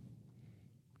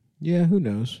 Yeah, who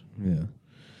knows? Yeah.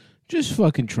 Just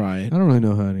fucking try it. I don't really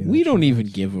know how any of that We don't shit even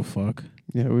is. give a fuck.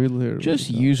 Yeah, we literally Just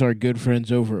don't. use our good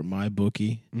friends over at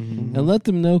MyBookie Mhm. and let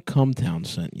them know Cumtown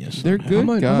sent you. They're somehow. good. I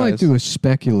might guys. do a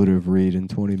speculative read in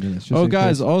 20 minutes. Just Oh, in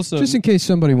guys, case, also, just in case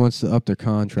somebody wants to up their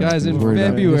contract. Guys, and in is worried about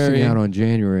February- missing out on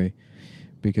January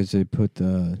because they put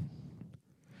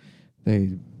they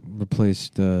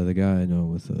replaced the guy I know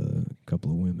with a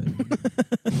couple of women.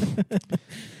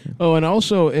 Oh, and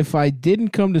also, if I didn't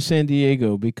come to San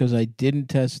Diego because I didn't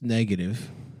test negative,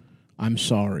 I'm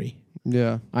sorry.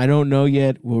 yeah. I don't know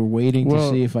yet. We're waiting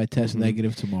Well, to see if I test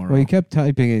negative tomorrow. Well, he kept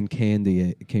typing in Can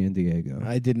Diego.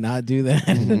 I did not do that.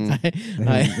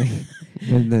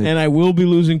 Mhm. And I will be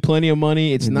losing plenty of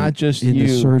money. It's in not the, just in you.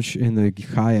 the search in the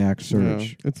kayak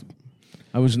search. Yeah. It's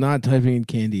I was not typing in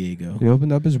Can Diego. He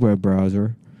opened up his web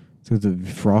browser, to the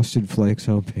Frosted Flakes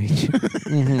homepage.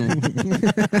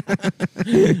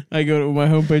 I go to my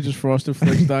homepage is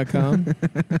frostedflakes.com.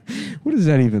 What does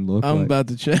that even look I'm like? about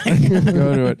to check.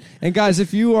 Go to it. And guys,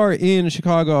 if you are in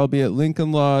Chicago, I'll be at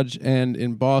Lincoln Lodge, and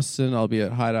in Boston, I'll be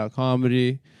at Hideout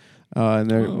Comedy.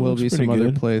 And there will be some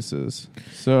other places.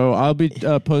 So I'll be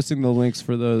posting the links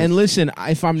for those. And listen,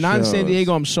 if I'm not in San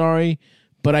Diego, I'm sorry.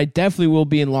 But I definitely will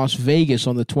be in Las Vegas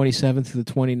on the 27th to the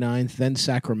 29th, then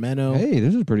Sacramento. Hey,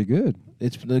 this is pretty good.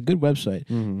 It's a good website.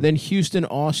 Then Houston,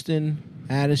 Austin,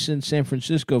 Addison, San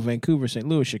Francisco, Vancouver, St.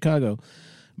 Louis, Chicago,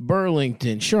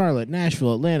 Burlington, Charlotte,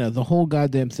 Nashville, Atlanta, the whole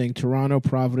goddamn thing, Toronto,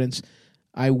 Providence.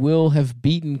 I will have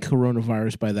beaten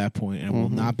coronavirus by that point, and I will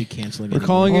not be canceling it. We're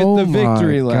calling it the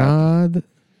Victory Lap. God.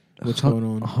 What's going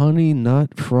on? Honey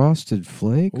Nut Frosted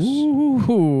Flakes?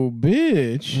 Ooh,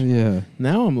 bitch. Yeah.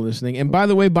 Now I'm listening. And by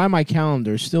the way, by my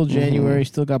calendar, still January,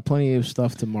 still got plenty of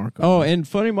stuff to mark on. Oh, and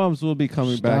Funny Moms will be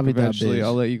coming back eventually. biz.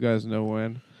 I'll let you guys know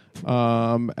when.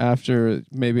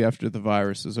 Maybe after the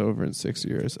virus is over in 6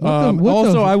 years. I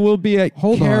will be at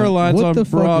Caroline's on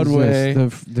Broadway.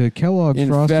 The Kellogg in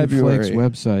Frosted February. Flakes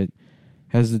website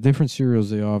has the different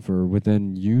cereals they offer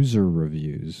within user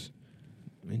reviews.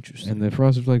 Interesting. And the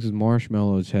Frosted Flakes with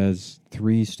marshmallows has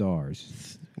 3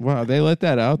 stars. Wow, they let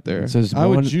that out there. It says I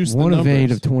would juice one the of 8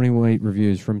 numbers. of 28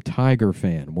 reviews from Tiger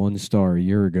Fan, 1 star a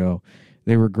year ago.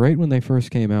 They were great when they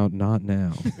first came out, not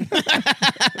now.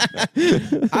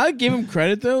 I'll give them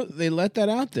credit, though. They let that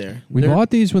out there. We bought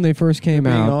these when they first came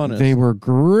being out. honest. They were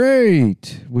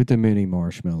great with the mini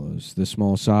marshmallows, the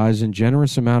small size and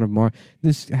generous amount of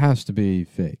This has to be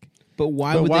fake But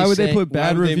why But would why they would they say- put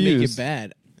bad why would they make reviews? it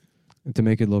bad? to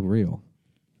make it look real.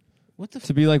 What the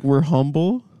To be like, we're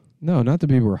humble. No, not to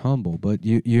be we're humble, but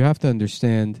you have to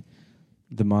understand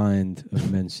the mind of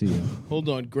Mencia. Hold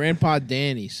on. Grandpa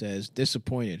Danny says,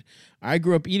 disappointed. I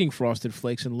grew up eating Frosted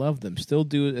Flakes and loved them. Still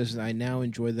do, as I now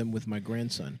enjoy them with my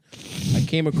grandson. I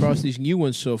came across these new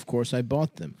ones, so of course I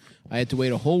bought them. I had to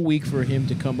wait a whole week for him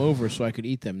to come over so I could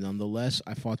eat them. Nonetheless,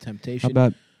 I fought How temptation.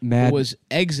 about It was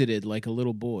exited like a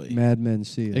little boy. Mad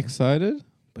Mencia? Excited?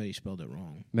 But he spelled it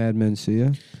wrong. Mad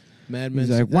Mencia. Mad He's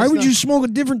Men. like, why would you smoke a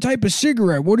different type of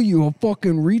cigarette? What are you, a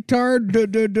fucking retard?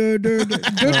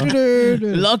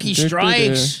 Lucky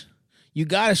Strikes. You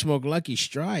gotta smoke Lucky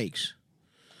Strikes.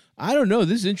 I don't know.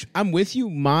 This is I'm with you.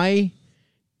 My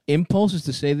impulse is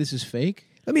to say this is fake.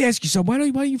 Let me ask you something. Why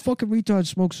don't you fucking retards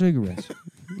smoke cigarettes?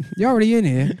 You're already in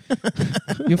here.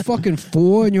 You're fucking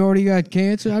 4 and you already got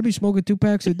cancer. I'd be smoking 2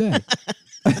 packs a day.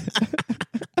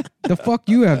 The fuck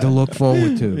you have to look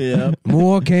forward to? Yeah.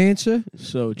 More cancer?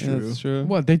 So true. That's true.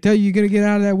 What, they tell you you're going to get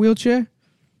out of that wheelchair?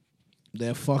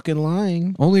 They're fucking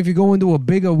lying. Only if you go into a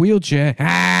bigger wheelchair.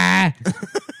 Ah!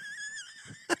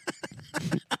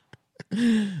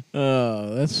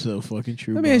 Oh, that's so fucking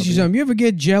true. Let me ask you something. You ever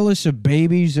get jealous of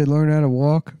babies that learn how to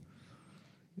walk?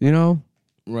 You know?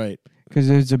 Right. Because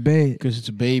it's a baby. Because it's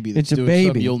a baby. It's That's a doing baby.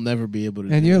 something you'll never be able to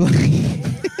And do. you're like...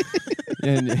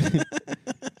 And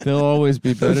they'll always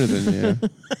be better than you.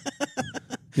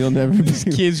 You'll never be.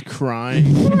 Kids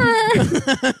crying.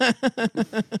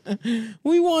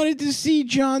 We wanted to see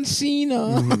John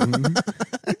Cena.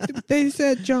 They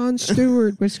said Jon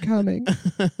Stewart was coming.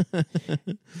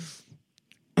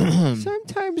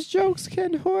 Sometimes jokes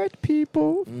can hurt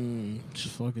people. It's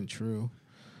fucking true.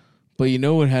 But you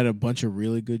know what had a bunch of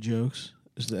really good jokes?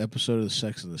 Is the episode of the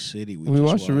Sex and the City we just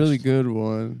watched a really good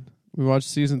one. We watched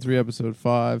season 3, episode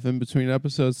 5, in between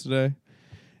episodes today,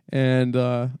 and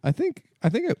I think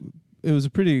it was a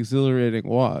pretty exhilarating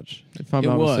watch. If I'm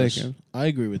not mistaken, I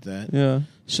agree with that. yeah.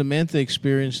 Samantha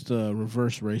experienced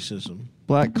reverse racism.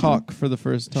 Black cock for the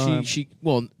first time.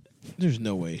 Well, there's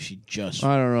no way she just.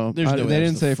 I don't know. There's no way they that's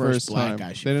didn't the say first first black time.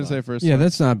 guy she They didn't say fucked. first Yeah, time.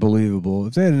 that's not believable.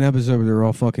 If they had an episode where they're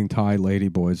all fucking Thai lady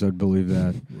boys, I'd believe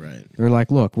that. Right. They're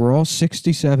like, look, we're all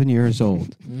 67 years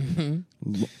old,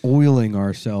 oiling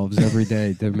ourselves every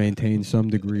day to maintain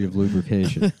some degree of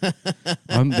lubrication.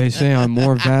 They say I'm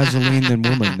more Vaseline than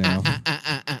woman now.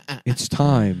 It's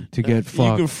time to get You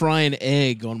fucked can fry an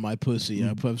egg on my pussy.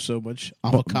 I put so much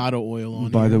avocado oil on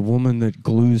by it. the woman that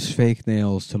glues fake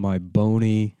nails to my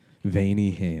bony,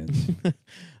 veiny hands.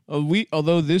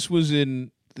 Although this was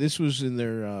in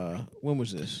their when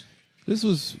was this? This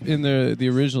was in the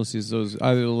original season. So it was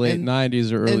either the late And-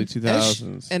 90s or early and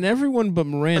 2000s. And everyone but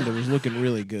Miranda was looking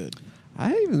really good.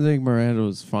 I even think Miranda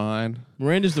was fine.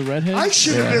 Miranda's the redhead. I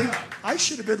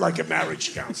should have been like a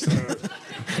marriage counselor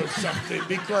or something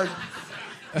because,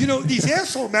 you know, these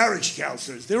asshole marriage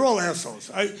counselors, they're all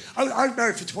assholes. I was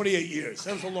married for 28 years.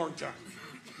 That was a long time.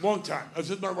 Long time. I was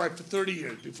with my wife for 30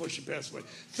 years before she passed away.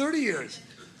 30 years.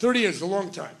 30 years is a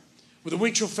long time. With a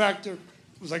wind chill factor,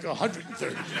 It was like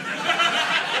 130.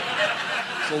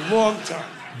 It's a long time.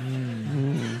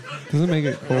 Does it make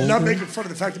it cold? I'm not making fun of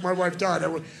the fact that my wife died.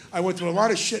 I went through a lot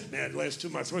of shit, man, the last 2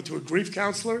 months. I went to a grief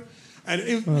counselor, and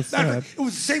it was the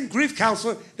same grief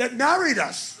counselor that married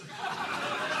us.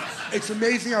 It's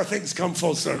amazing how things come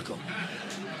full circle.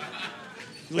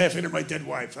 Laughing at my dead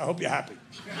wife. I hope you're happy.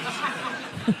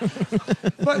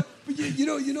 but you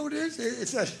know what it is?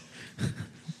 It's that.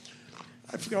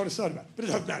 I forgot what I was talking about, but it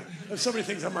doesn't matter. There's so many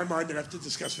things on my mind that I have to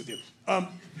discuss with you.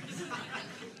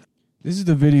 This is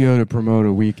the video to promote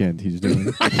a weekend he's doing.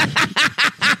 It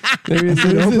opens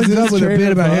up with a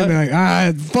bit about him being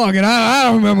like, fuck it, I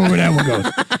don't remember where that one goes.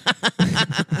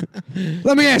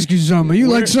 Let me ask you something. Are you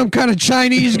like some kind of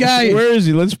Chinese guy? Where is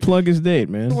he? Let's plug his date,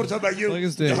 man. I want to talk about you. Like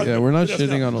his date. Yeah, we're not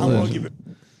shitting on a list.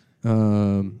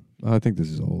 I think this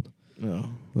is old. No.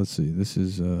 Let's see. This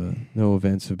is no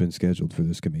events have been scheduled for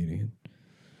this comedian.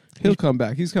 He'll come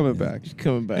back. He's coming back. He's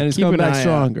coming back. And he's Keep coming an back eye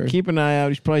stronger. Out. Keep an eye out.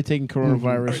 He's probably taking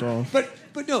coronavirus off.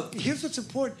 But no, here's what's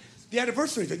important. The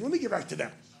anniversary thing. Let me get back to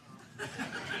that.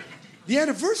 The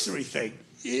anniversary thing,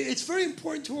 it's very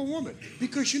important to a woman.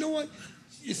 Because you know what?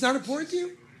 It's not important to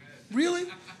you? Really?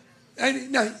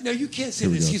 And now you can't say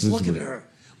this. He's looking at her.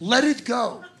 Let it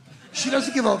go. She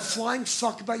doesn't give a flying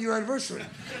fuck about your anniversary.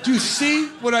 Do you see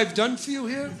what I've done for you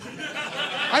here?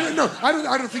 I don't know. I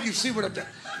don't think you see what I've done.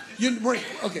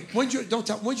 Okay, when's your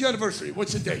anniversary?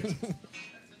 What's the date?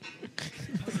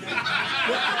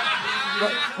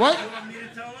 What?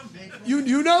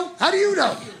 You know? How do you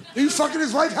know? Are you fucking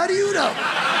his wife? How do you know?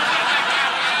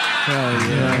 Oh,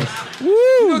 yeah. Woo!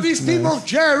 You know these people?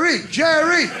 Jerry.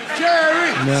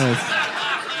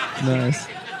 Nice.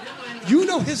 You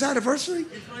know his anniversary?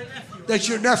 That's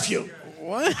your nephew.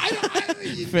 What?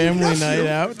 Family night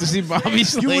out to see Bobby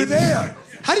Slade. You were there.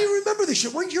 How do you remember this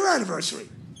shit? When's your anniversary?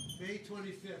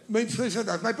 May 25th.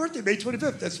 That's my birthday, May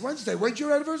 25th. That's Wednesday. When's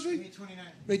your anniversary?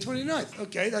 May 29th.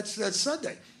 Okay, that's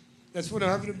Sunday. That's when I'm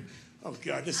having. Oh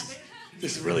God, this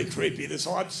is really creepy. This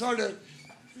whole. I'm sorry to.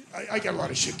 I got a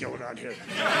lot of shit going on here.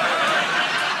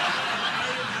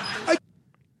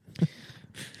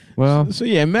 Well, so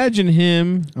yeah, imagine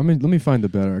him. I mean, let me find the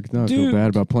better. Now I feel bad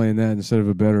about playing that instead of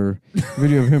a better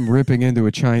video of him ripping into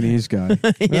a Chinese guy.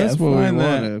 That's what we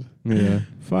wanted. Yeah.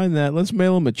 Find that. Let's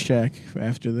mail him a check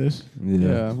after this.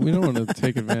 Yeah, we don't want to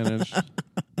take advantage.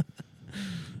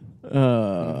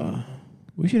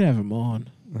 We should have him on.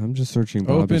 I'm just searching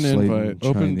Bobby Open Slayton invite.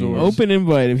 Open Chinese. doors. Open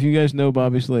invite. If you guys know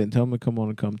Bobby Slayton, tell him to come on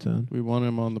and come town. We want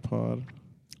him on the pod.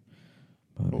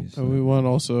 Bobby And Slayton. we want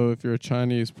also, if you're a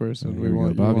Chinese person, Oh, we here we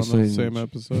want go. you Bobby on Slayton. the same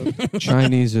episode.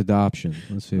 Chinese adoption.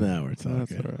 Let's see. Now we're talking.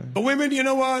 That's all right. But women, you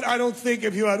know what? I don't think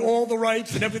if you had all the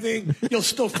rights and everything, you'll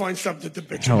still find something to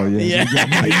bitch Oh about. yeah.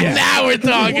 Now we're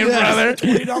talking, brother.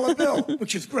 $20 bill,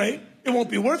 which is great. It won't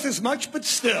be worth as much, but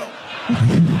still.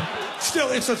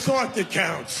 Still, it's a thought that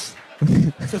counts.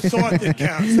 It's a thought that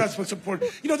counts. That's what's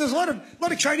important. You know, there's a lot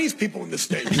of Chinese people in the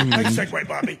States. Nice segue,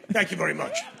 Bobby. Thank you very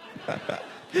much.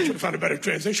 Should have found a better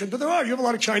transition. But there are. You have a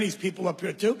lot of Chinese people up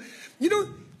here, too. You know,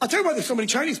 I'll tell you why there's so many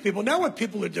Chinese people. Now what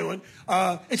people are doing,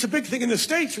 it's a big thing in the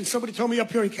States, and somebody told me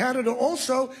up here in Canada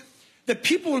also, that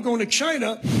people are going to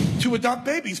China to adopt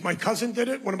babies. My cousin did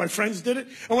it. One of my friends did it.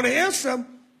 And when I asked them,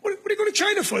 what are you going to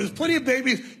China for? There's plenty of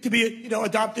babies to be,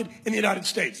 adopted in the United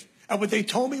States. And what they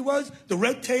told me was the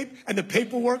red tape and the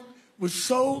paperwork was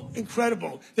so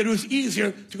incredible that it was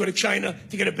easier to go to China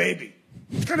to get a baby.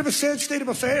 It's kind of a sad state of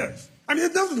affairs. I mean,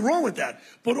 there's nothing wrong with that.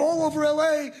 But all over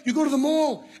L.A., you go to the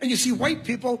mall and you see white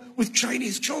people with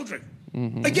Chinese children.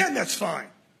 Mm-hmm. Again, that's fine.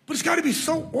 But it's got to be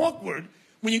so awkward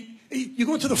when you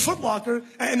go into the Foot Locker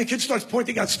and the kid starts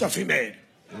pointing out stuff he made.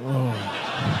 Oh.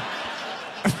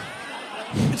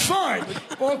 It's fine, but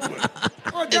awkward.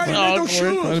 Oh, Dad, you made those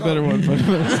shoes. Find a better one.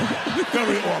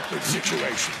 Very awkward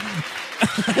situation.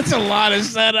 That's a lot of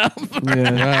setup.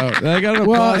 Yeah. I got an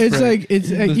Well, applause it's break.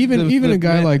 like even a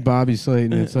guy like Bobby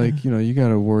Slayton. It's like you got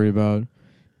to worry about.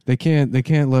 They can't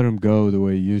let him go the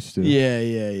way he used to. Yeah.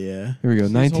 Here we go.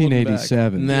 He's holding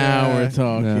 1987. Now we're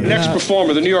talking. Yeah. The next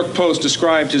performer, the New York Post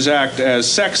described his act as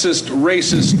sexist,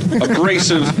 racist,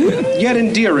 abrasive, yet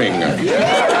endearing.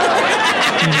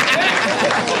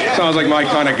 Sounds like my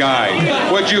kind of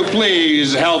guy. Would you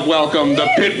please help welcome the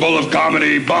pit bull of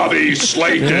comedy, Bobby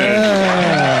Slayton?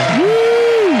 Yeah. Woo!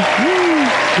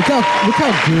 Look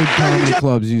how good comedy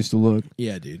clubs used to look.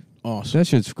 Yeah, dude. Awesome. That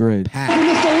shit's great.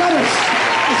 Mr. Lettuce.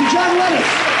 Mr. John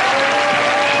Lettuce.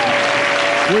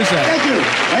 Where's that? Thank you.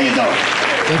 How you doing?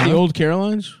 Is that the old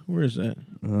Carolines? Where is that?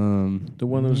 The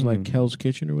one that was like Hmm. Hell's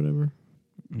Kitchen or whatever?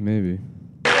 Maybe.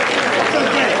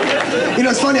 You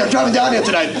know, it's funny. I'm driving down here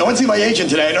tonight. I went to see my agent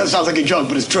today. I know it sounds like a joke,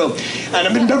 but it's true. And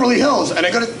I'm in Beverly Hills, and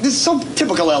I go to, this is so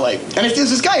typical LA. And if there's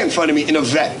this guy in front of me in a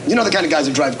vet, you know the kind of guys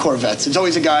that drive Corvettes. It's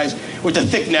always the guys with the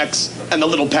thick necks and the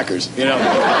little peckers, you know?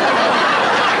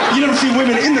 You never see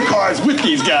women in the cars with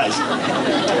these guys.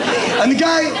 And the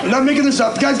guy, I'm not making this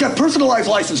up, the guy's got personalized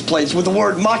license plates with the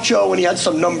word macho, and he had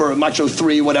some number, macho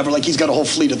 3, whatever, like he's got a whole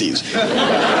fleet of these.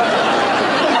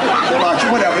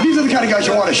 Macho, whatever. These are the kind of guys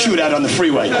you want to shoot at on the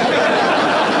freeway.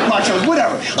 Machos,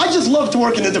 whatever. I just love to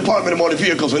work in the Department of Motor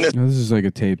Vehicles when this. No, this is like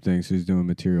a tape thing, so he's doing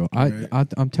material.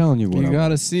 I'm telling you what. You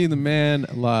gotta see the man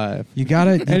live. You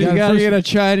gotta get a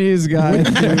Chinese guy.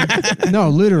 No,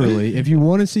 literally. If you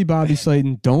want to see Bobby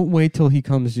Slayton, don't wait till he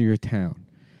comes to your town.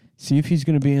 See if he's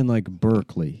going to be in like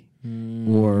Berkeley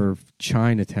or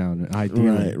Chinatown.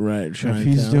 Ideally, right. If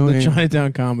he's doing the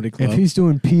Chinatown Comedy Club. If he's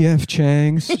doing P.F.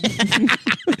 Chang's in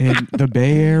the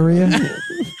Bay Area.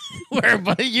 Where,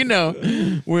 but you know,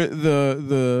 where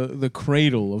the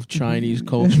cradle of Chinese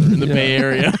culture in the Bay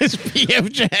Area is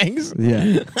P.F. Chang's. Yeah,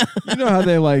 you know how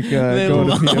they like go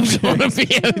to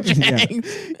P.F. Chang's. Yeah.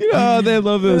 You know how they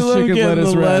love those chicken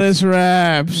lettuce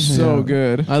wraps. So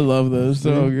good. I love those.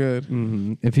 So good.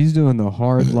 Mm-hmm. If he's doing the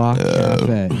Hard Lock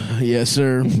Cafe, yes,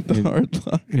 sir,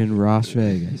 in Las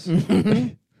Vegas,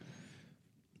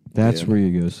 that's where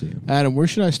you go see him. Adam, where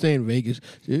should I stay in Vegas,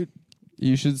 dude?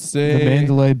 You should stay the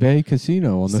Mandalay Bay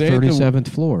Casino on the 37th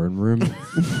floor in room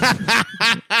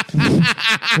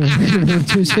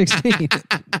 216.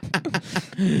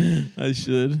 I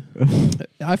should.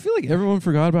 I feel like everyone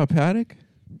forgot about Paddock.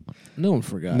 No one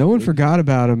forgot. No one forgot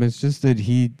about him. It's just that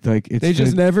he they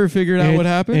just never figured out what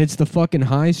happened. It's the fucking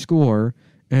high score,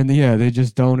 and they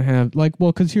just don't have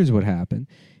because here's what happened.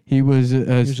 He was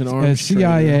a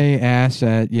CIA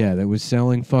asset, that was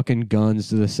selling fucking guns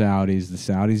to the Saudis. The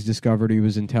Saudis discovered he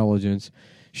was intelligence,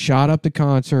 shot up the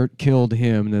concert, killed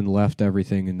him, and then left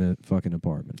everything in the fucking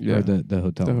apartment. Or the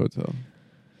hotel. The hotel.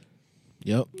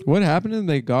 Yep. What happened and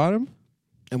they got him?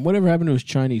 And whatever happened to his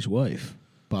Chinese wife?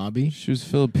 Bobby? She was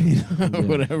Filipino.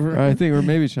 Whatever. I think, or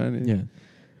maybe Chinese. Yeah.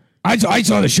 I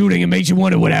saw the shooting. It makes you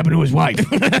wonder what happened to his wife.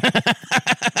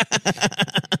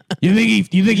 You think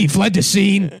he fled the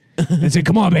scene and said,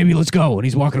 "Come on, baby, let's go," and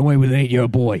he's walking away with an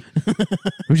 8-year-old boy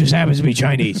who just happens to be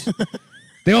Chinese.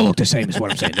 They all look the same, is what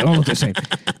I'm saying. They all look the same.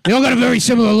 They all got a very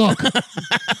similar look.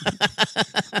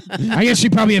 I guess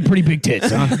she probably had pretty big tits,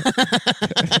 huh?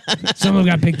 Some of them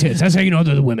got big tits. That's how you know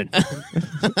they're the women.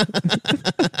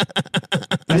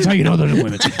 That's how you know they're the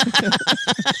women.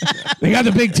 They got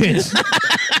the big tits.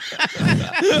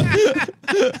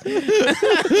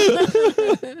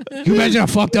 Can you imagine how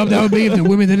fucked up that would be if the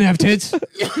women didn't have tits?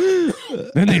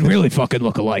 Then they'd really fucking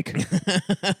look alike.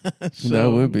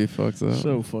 That would be fucked up.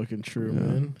 So fucking true,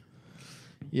 man.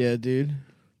 Yeah, dude.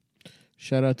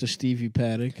 Shout out to Stevie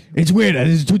Paddock. It's weird.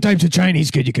 There's two types of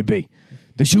Chinese kid you could be.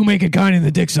 The shoe-making kind and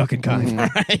the dick-sucking kind.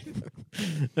 Right.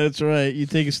 That's right. You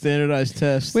take a standardized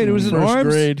test. Wait, it was an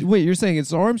arms grade. Wait, you're saying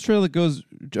it's an arms trade that goes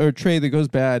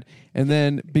bad, and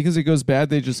then because it goes bad,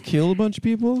 they just kill a bunch of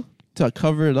people to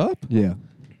cover it up? Yeah.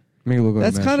 Make it look like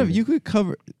that's kind of you could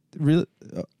cover really.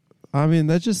 I mean,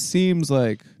 that just seems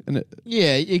like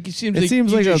it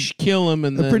seems like a kill him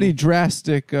and a pretty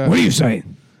drastic. What are you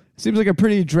saying? Seems like a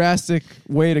pretty drastic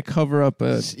way to cover up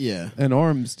an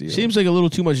arms deal. Seems like a little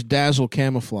too much dazzle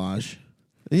camouflage.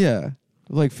 Yeah,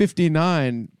 like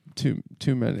 59 too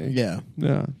many. Yeah.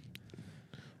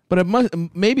 But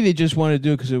maybe they just wanted to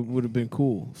do it because it would have been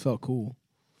cool. Felt cool.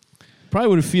 Probably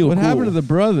would have felt cool. What happened to the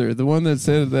brother, the one that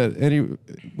said that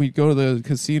we'd go to the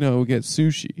casino, get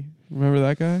sushi? Remember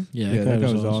that guy? Yeah, that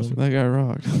guy was awesome. That guy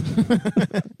rocked.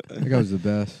 That guy was the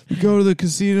best. You go to the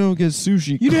casino, get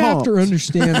sushi. You'd have to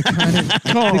understand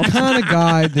the kind of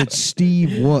guy that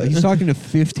Steve was. He's talking to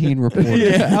 15 reporters.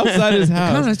 Yeah, outside his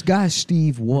house. The kind of guy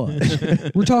Steve was.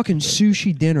 We're talking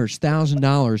sushi dinners,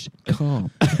 $1,000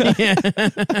 comp.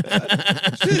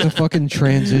 Just a fucking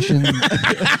transition.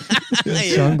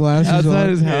 Sunglasses outside on.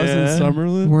 his house in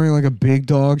Summerlin. Wearing like a big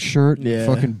dog shirt,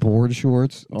 fucking board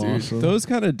shorts. Awesome. Dude, those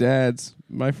kind of dads,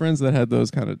 my friends that had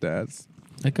those kind of dads.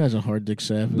 That guy's a hard dick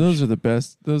savage. Those are the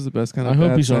best. Those are the best kind of I dads.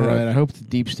 hope he's all right. I hope the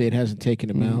deep state hasn't taken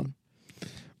him out.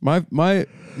 My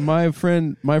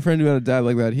friend who had a dad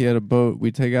like that, he had a boat.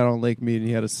 We'd take out on Lake Mead, and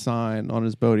he had a sign on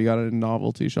his boat. He got it in a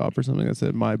novelty shop or something that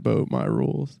said, "My boat, my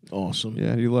rules." Awesome.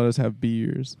 Yeah, he let us have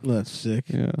beers. That's sick.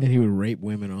 Yeah. And he would rape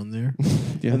women on there.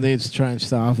 Yeah. And they'd try and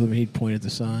stop them, and he'd point at the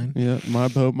sign. Yeah, my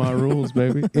boat, my rules,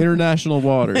 baby. International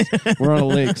waters. We're on a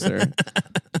lake, sir.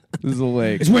 This is a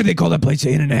lake. It's where they call that place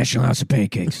the International House of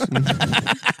Pancakes.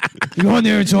 You go in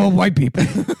there, it's all white people.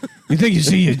 You think you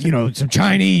see, some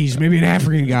Chinese, maybe an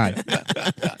African guy.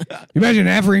 You imagine an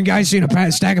African guy seeing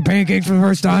a stack of pancakes for the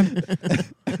first time?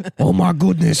 Oh, my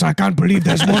goodness, I can't believe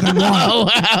there's more than one.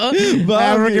 Oh, wow.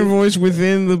 African voice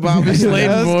within the Bobby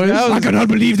Slayton voice. I cannot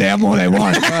believe they have more than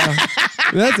one.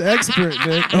 That's expert,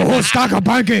 Nick. A whole stack of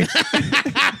pancakes.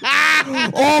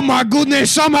 Oh, my goodness,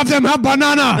 some of them have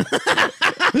banana.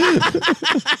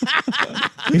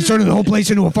 He's turning the whole place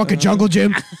into a fucking jungle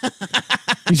gym.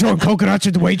 He's throwing coconuts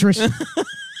at the waitress.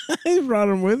 He brought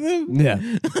him with him? Yeah.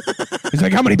 He's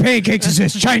like, how many pancakes is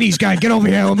this? Chinese guy, get over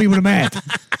here, help me with the math.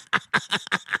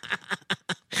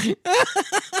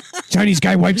 Chinese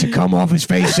guy wipes the cum off his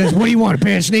face, says, what do you want, a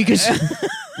pair of sneakers?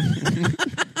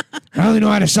 I only know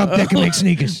how to suck dick and make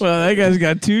sneakers. Well, that guy's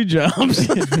got 2 jobs.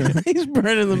 He's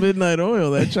burning the midnight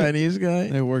oil, that Chinese guy.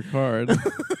 They work hard.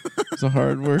 He's a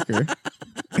hard worker.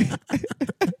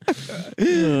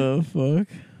 Oh, fuck.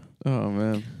 Oh,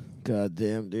 man. God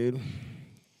damn, dude.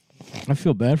 I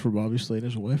feel bad for Bobby Slayton.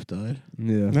 His wife died.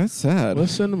 Yeah. That's sad.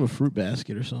 Let's send him a fruit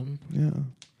basket or something. Yeah.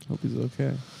 Hope he's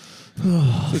okay.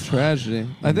 It's a tragedy.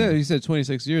 I thought he said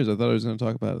 26 years. I thought he was going to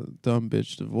talk about a dumb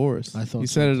bitch divorce. I thought he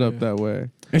so, set it up too. that way.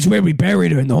 That's where we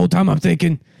buried her, and the whole time I'm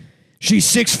thinking, she's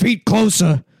 6 feet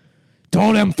closer to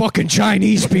all them fucking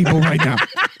Chinese people right now.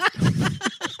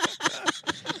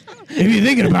 If you're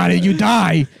thinking about it, you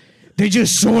die, they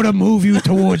just sort of move you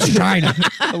towards China.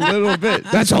 A little bit.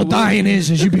 That's all dying is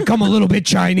you become a little bit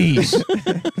Chinese.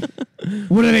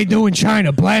 What do they do in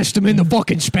China? Blast them into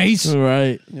fucking space?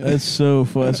 Right. That's so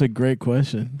fun. That's a great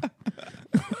question.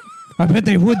 I bet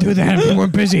they would do that if they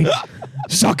weren't busy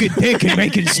sucking dick and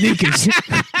making sneakers.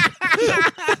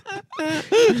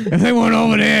 If they weren't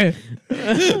over there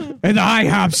in the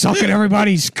IHOP sucking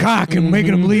everybody's cock and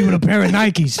making them leave with a pair of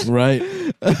Nikes. Right.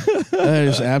 That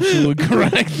is absolutely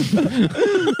correct.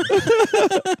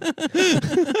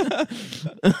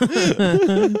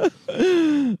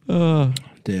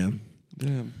 Damn.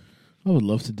 I would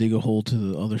love to dig a hole to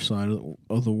the other side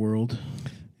of the world.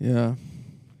 Yeah.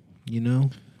 You know?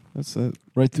 That's it.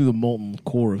 Right through the molten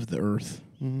core of the earth.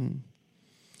 Mm-hmm.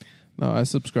 No, I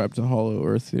subscribe to Hollow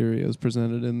Earth theory as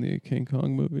presented in the King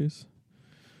Kong movies,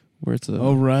 where it's a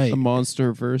a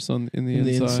monster verse in the inside.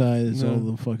 The inside is all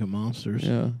the fucking monsters.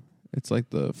 Yeah, it's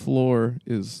like the floor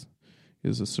is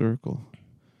a circle.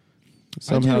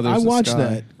 Somehow I watched sky.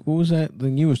 that. What was that? The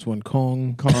newest one,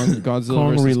 Kong Godzilla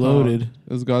Kong versus Reloaded. Kong.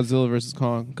 It was Godzilla versus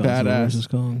Kong. Godzilla Badass. versus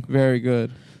Kong. Very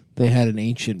good. They had an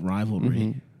ancient rivalry.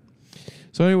 Mm-hmm.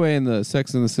 So anyway, in the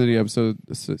Sex and the City episode,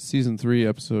 season 3,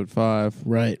 episode 5,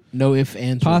 Right. No ifs,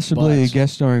 ands, or Possibly a buts.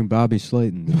 guest starring Bobby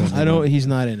Slayton. I don't. He's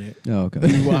not in it. Oh,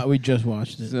 okay. We just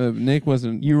watched it. Nick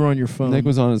wasn't. You were on your phone. Nick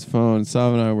was on his phone.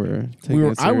 Sav and I were taking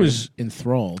it serious. I was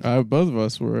enthralled. Both of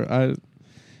us were.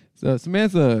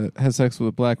 Samantha has sex with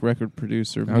a black record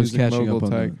producer. I was music catching mogul up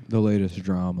on type. the latest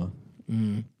drama.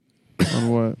 Mm. On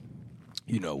what?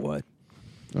 You know what?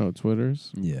 Oh,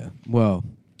 Twitter's. Yeah. Well,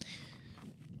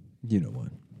 you know what?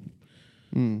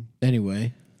 Mm.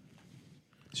 Anyway,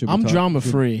 Should we I'm talk- drama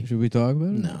should- free. Should we talk about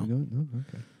it? No. No.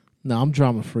 Okay. No, I'm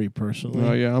drama free personally.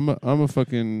 Oh yeah, I'm a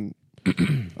fucking.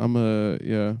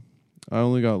 Yeah. I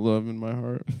only got love in my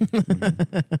heart.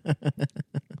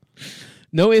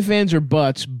 No ifs, ands, or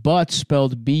buts. Butts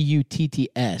spelled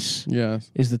B-U-T-T-S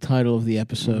Yes. is the title of the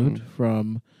episode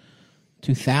from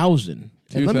 2000.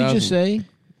 And let me just say,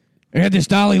 I had this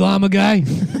Dalai Lama guy.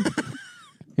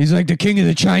 He's like the king of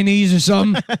the Chinese or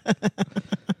something.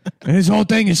 And his whole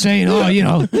thing is saying,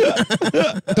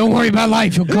 don't worry about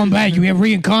life. You'll come back. You get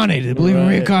reincarnated. I believe in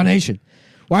reincarnation.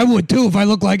 Well, I would too if I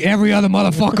looked like every other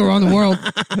motherfucker on the world.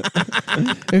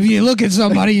 If you look at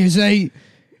somebody and you say,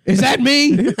 is that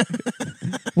me?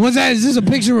 What's that? Is this a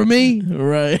picture of me?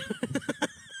 right.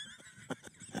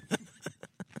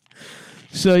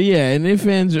 So yeah, and no ifs,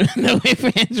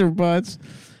 ands, or buts.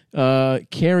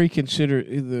 Carrie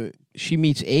she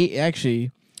meets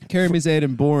actually. Carrie meets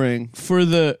Aiden boring. For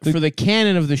the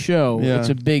canon of the show, Yeah. it's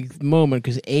a big moment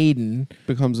because Aiden,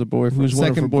 Becomes a boyfriend. who's one of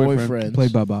her Second boyfriend. boyfriends,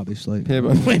 Played by Bobby Slayton.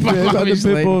 Played by Bobby the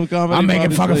Slayton. Pitbull of comedy. I'm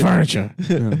making Bobby fucking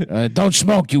Slayton. furniture. Don't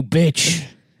smoke, you bitch.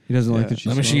 He doesn't like Yeah. that she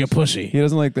Let me see your smokes. pussy. He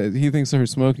doesn't like that. He thinks her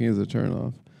smoking is a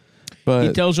turnoff. But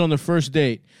he tells her on the first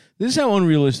date. This is how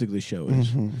unrealistic the show is.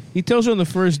 He tells her on the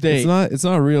first date, it's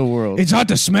not a real world. It's not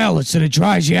the smell. It's that it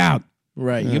dries you out.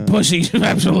 right? Your pussy's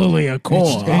absolutely a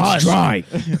core. It's dry.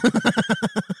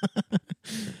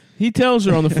 He tells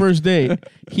her on the first date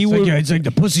It's like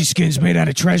the pussy skin's made out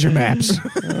of treasure maps.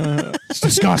 It's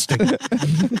disgusting.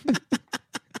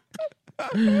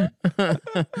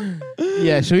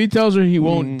 Yeah, so he tells her he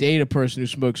won't date a person who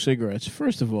smokes cigarettes.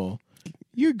 First of all,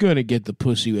 you're gonna get the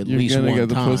pussy at You're least gonna one get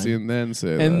the time, pussy and then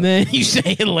say that. and then you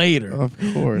say it later. Of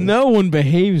course. No one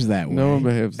behaves that way. No one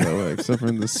behaves that way, except for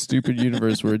in this stupid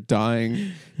universe where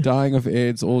dying of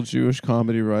AIDS, old Jewish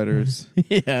comedy writers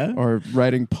Yeah. are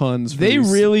writing puns. For They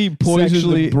these really poison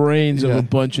sexually- the brains of yeah. a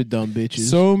bunch of dumb bitches.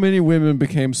 So many women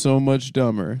became so much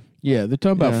dumber. yeah, they're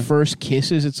talking about Yeah. first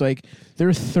kisses. It's like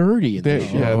they're 30. And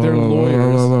They're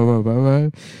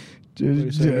lawyers.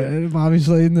 Bobby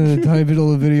Slayton, the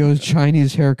title of the video is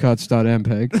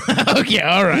ChineseHaircuts.mpeg. Okay,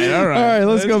 all right. All right,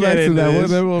 let's go back get to into that.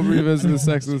 this. Then we'll revisit the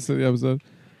Sex and the City episode.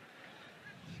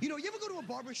 You know, you ever go to a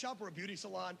barber shop or a beauty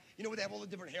salon, you know, where they have all the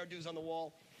different hairdos on the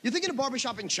wall? You think in a barber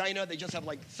shop in China, they just have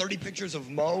like 30 pictures of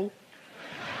Mo?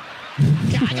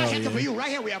 Yeah, I got something for you. Right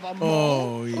here we have a Mo.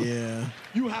 Oh yeah.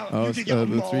 You have Oh, you think you have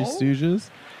the Mo? Three Stooges.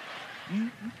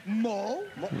 Mo?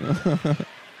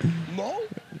 Mo?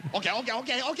 Okay,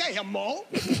 here, Mo.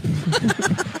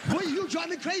 Boy, you drive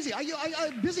me crazy.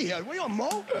 I'm busy here. Where you on,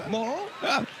 Mo? Mo?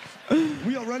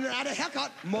 We are running out of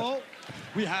haircut. Mo?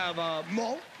 We have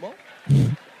Mo?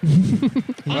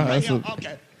 Right here.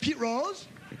 Okay. Pete Rose?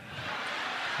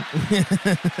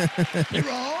 Pete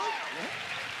Rose?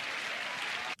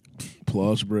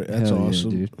 Applause, Brett. That's Hell yeah, awesome.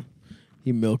 dude.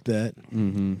 He milked that.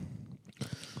 Mm-hmm.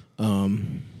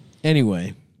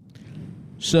 Anyway,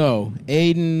 so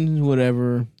Aiden,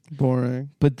 whatever, Boring.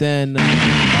 but then,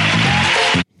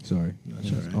 Sorry.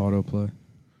 That's all right. Autoplay.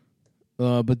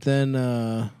 but then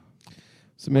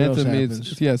Samantha What else meets.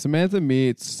 happens? Yeah, Samantha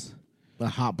meets a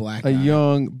hot black a guy.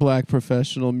 young black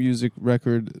professional music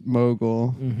record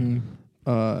mogul,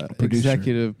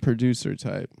 executive producer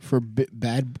type, for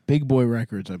Big Boy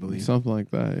Records, I believe. something like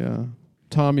that. Yeah,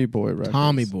 Tommy Boy records.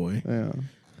 Tommy Boy. Yeah,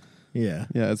 Yeah.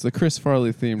 yeah. It's the Chris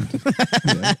Farley themed.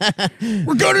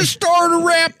 We're gonna start a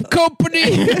rap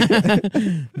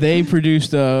company. They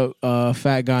produced a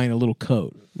fat guy in a little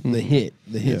coat. The hit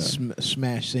Yeah.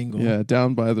 smash single. Yeah,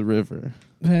 Down by the River.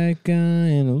 Fat guy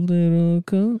in a little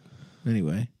coat.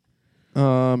 Anyway,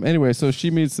 Anyway, so she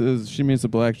meets a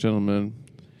black gentleman,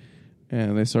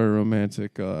 and they start a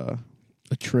romantic a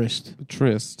tryst.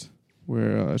 tryst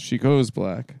where she goes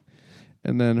black,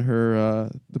 and then her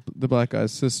the black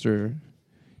guy's sister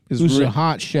is Who's a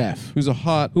hot chef? who's a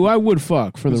hot Who I would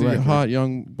fuck for the who's a record. hot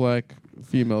young black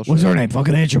female. What's chef. her name?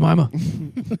 Fucking Aunt Jemima.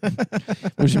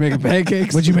 Was she making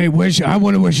pancakes? What'd you make? I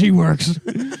wonder where she works.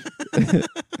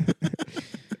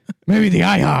 Maybe the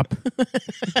IHOP.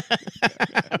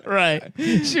 Right.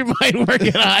 She might work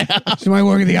at IHOP. She might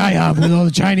work at the IHOP with all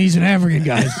the Chinese and African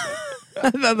guys. I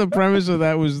thought the premise of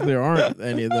that was there aren't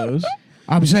any of those.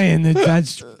 I'm saying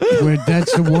that's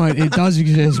the one. It does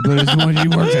exist, but it's the one she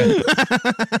works at.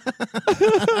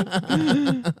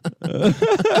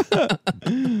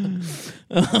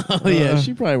 Oh, yeah,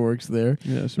 she probably works there.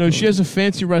 Yeah, No, she has a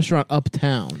fancy restaurant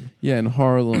uptown. Yeah, in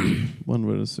Harlem, one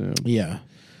would assume. Yeah.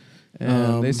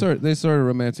 And they start a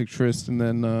romantic tryst, and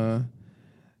then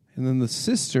the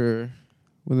sister,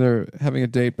 when they're having a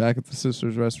date back at the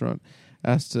sister's restaurant,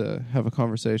 asked to have a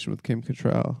conversation with Kim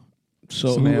Cattrall.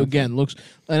 So, Samantha. who, again, looks,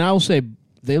 and I will say,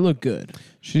 they look good.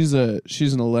 She's an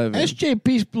 11.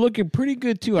 SJP's looking pretty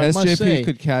good, too, I must SJP say.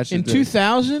 could catch In a date.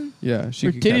 2000, Yeah, she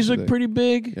her could catch titties a look date. pretty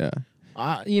big. Yeah,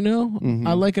 I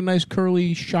like a nice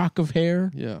curly shock of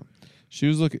hair. yeah. She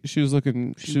was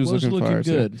looking fire. too.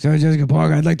 good. So Jessica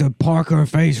Parker, I'd like to park her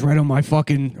face right on my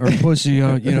fucking or pussy.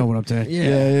 You know what I'm saying?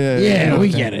 Yeah, we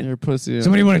get it. Your pussy.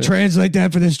 Somebody want to translate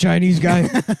that for this Chinese guy?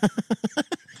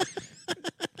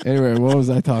 Anyway, what was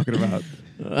I talking about?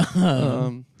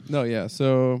 No, yeah.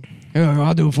 So Here,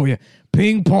 I'll do it for you.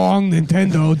 Ping pong,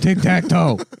 Nintendo, tic tac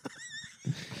toe.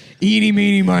 Eeny,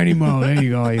 meeny, miny, mo. There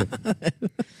you go. You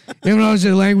know what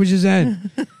the language is that?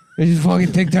 It's just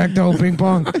fucking tic tac toe, ping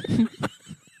pong.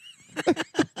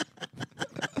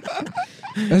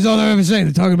 That's all they're ever saying.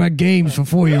 They're talking about games for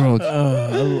 4-year-olds.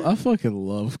 I fucking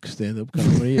love stand-up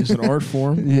comedy. It's an art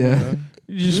form. yeah,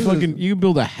 You just fucking you can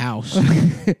build a house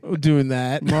doing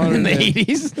that Modern in the day.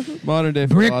 80s. modern day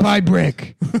Brick philosophy. by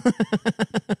brick.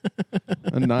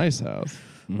 A nice house.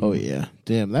 Oh yeah,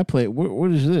 damn that play.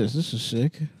 What is this? This is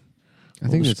sick. I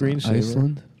think the it's screensaver.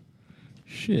 Iceland.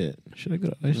 Shit, should I go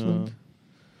to Iceland?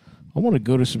 I want to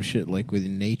go to some shit like with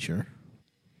nature.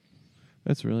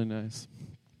 That's really nice.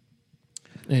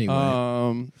 Anyway,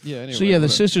 Yeah. Anyway, so yeah, the whatever.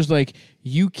 sister's like,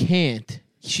 you can't.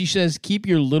 She says, keep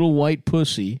your little white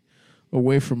pussy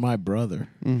away from my brother.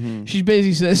 Mm-hmm. She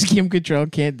basically says Kim Cattrall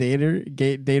can't date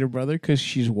her brother because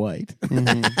she's white.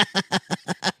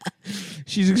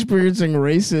 She's experiencing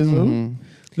racism. Mm-hmm.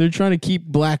 They're trying to keep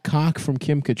black cock from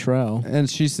Kim Cattrall. And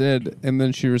she said, and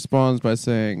then she responds by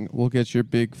saying, "We'll get your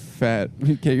big fat,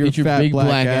 get your Get your fat big black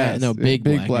black ass, ass. No, big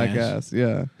black black ass. ass."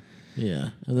 Yeah, Yeah,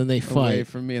 and then they away fight.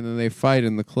 from me, and then they fight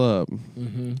in the club.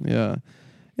 Mm-hmm. Yeah.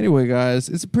 Anyway, guys,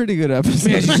 it's a pretty good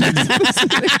episode.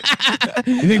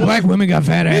 You think black women got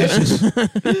fat asses?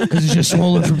 Because it's just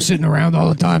swollen from sitting around all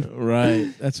the time?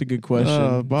 Right. That's a good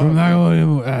question. From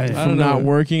not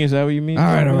working, is that what you mean? All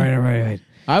right.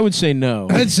 I would say no.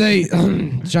 I'd say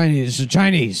Chinese.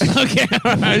 Okay,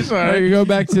 all right, sorry. You go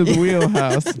back to the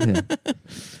wheelhouse. Yeah.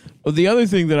 Well, the other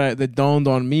thing that dawned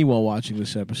on me while watching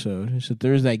this episode is that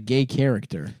there's that gay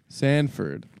character.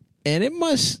 Sanford. And it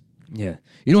must... Yeah.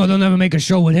 You know what? They'll never make a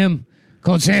show with him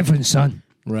called Sanford and Son.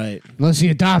 Right. Unless he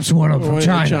adopts one of them from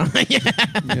China.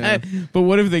 Yeah. But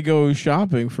what if they go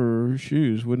shopping for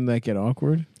shoes? Wouldn't that get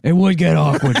awkward? It would get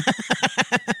awkward.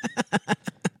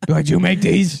 Like, do you make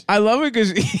these? I love it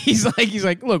because he's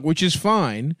like, look, which is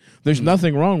fine. There's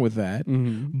nothing wrong with that.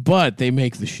 But they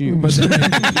make the shoes.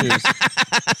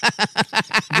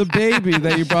 The baby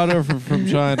that you brought over from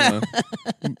China.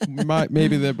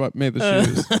 Maybe they made the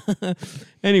shoes.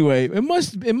 Anyway,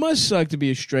 it must suck to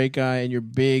be a straight guy in your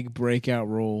big breakout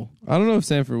role. I don't know if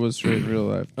Sanford was straight in real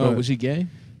life. Oh, was he gay?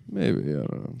 Maybe, I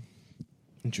don't know.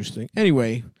 Interesting.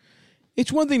 Anyway,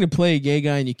 it's one thing to play a gay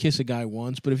guy and you kiss a guy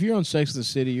once, but if you're on Sex and the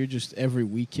City, you're just every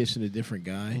week kissing a different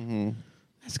guy.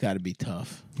 That's got to be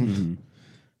tough.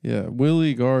 Yeah,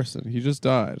 Willie Garson. He just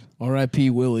died.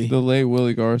 R.I.P. Willie. The late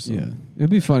Willie Garson. Yeah,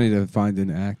 it'd be funny to find an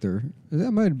actor. I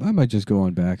might just go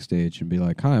on backstage and be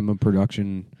like, "Hi, I'm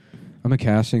a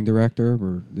casting director.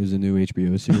 Or there's a new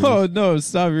HBO series." Oh no,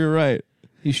 stop! You're right.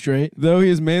 He's straight. Though he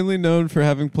is mainly known for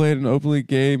having played an openly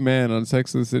gay man on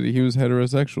Sex and the City, he was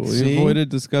heterosexual. See? He avoided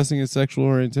discussing his sexual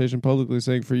orientation publicly,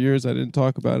 saying, "For years, I didn't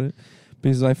talk about it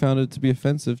because I found it to be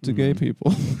offensive to gay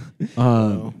people."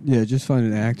 Yeah, just find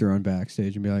an actor on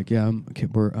backstage and be like, "Yeah,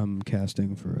 I'm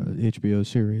casting for a HBO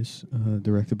series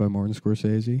directed by Martin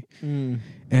Scorsese,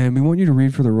 and we want you to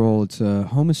read for the role. It's a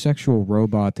homosexual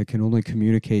robot that can only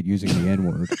communicate using the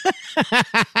N-word."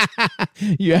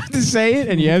 You have to say it,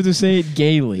 and you have to say it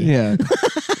gaily. Yeah,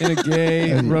 in a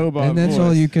gay robot and that's voice.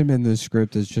 all you can in the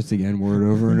script is just the N-word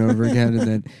over and over again,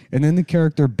 and then the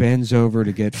character bends over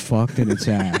to get fucked in its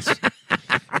ass.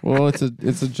 Well, it's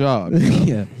a job. You know?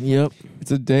 Yeah. Yep.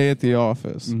 It's a day at the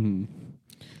office. Mm-hmm.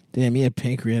 Damn, he had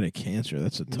pancreatic cancer.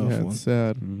 That's a tough Yeah, one. it's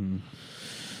sad. Mm-hmm.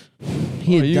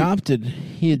 He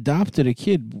adopted a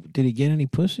kid. Did he get any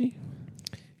pussy?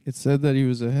 It said that he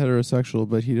was a heterosexual,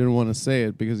 but he didn't want to say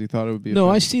it because he thought it would be. No,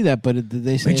 I see that, but did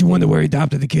they say? Makes you wonder where he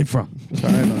adopted the kid from.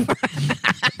 China.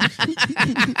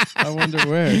 I wonder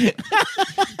where.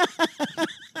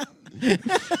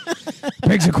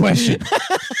 Begs a question.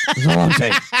 That's all I'm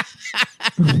saying.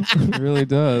 It really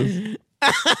does.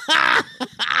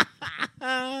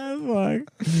 Fuck.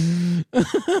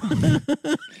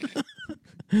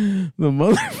 The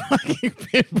motherfucking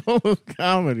pitbull of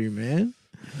comedy, man.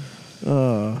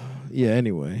 Yeah,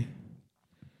 anyway.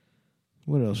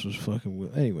 What else was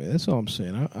fucking... Anyway, that's all I'm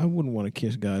saying. I wouldn't want to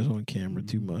kiss guys on camera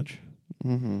too much.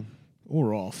 Mm-hmm.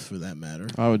 Or off, for that matter.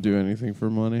 I would do anything for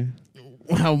money.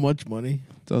 How much money?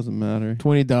 Doesn't matter.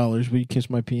 $20. Will you kiss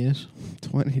my penis?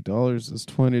 $20 is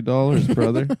 $20,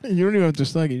 brother. You don't even have to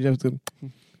suck it. You just have to...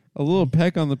 A little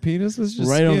peck on the penis is just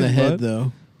right skin, on the head, bud.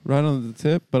 though. Right on the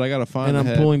tip, but I gotta find. And the I'm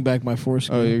head. pulling back my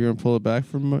foreskin. Oh, you're gonna pull it back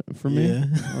for me? Yeah.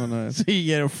 Oh, nice. So you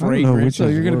get a know fragrance. which So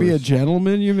is you're gonna be a worse.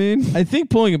 gentleman? You mean? I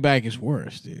think pulling it back is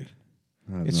worse, dude.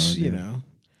 I have It's, no you idea. know.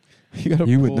 You gotta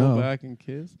You would pull know. back and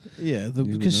kiss. Yeah,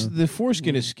 would because know. the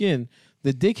foreskin is skin.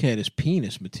 The dickhead is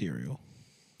penis material.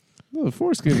 No, the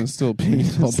foreskin is still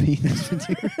penis. penis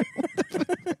material.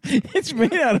 It's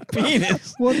made out of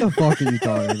penis. What the fuck are you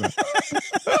talking about?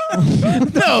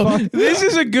 No, this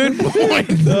is a good point.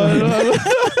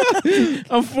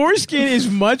 A foreskin is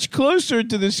much closer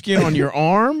to the skin on your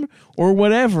arm or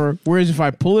whatever, whereas if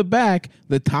I pull it back,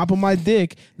 the top of my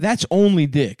dick, that's only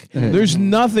dick. There's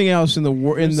nothing else in the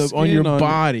on your skin on-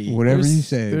 body. Whatever you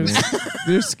say, There's, man.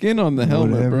 there's skin on the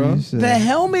helmet, Whatever bro. you say. The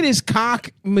helmet is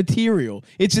cock material.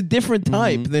 It's a different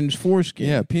type than foreskin.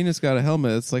 Yeah, penis got a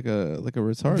helmet. It's like a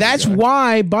retarded. That's guy.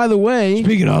 why, by the way.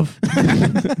 Speaking of,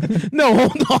 No,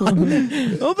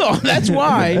 hold on. That's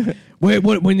why. wait,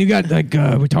 when you got like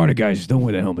retarded guys don't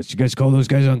wear the helmets, you guys call those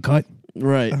guys uncut?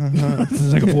 Right.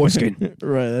 It's like a foreskin.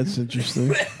 Right. That's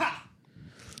interesting.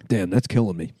 Damn, that's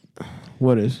killing me.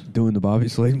 What is? Doing the Bobby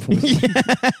Slayton voice.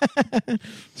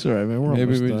 It's all right, man. We're Maybe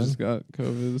almost we done. just got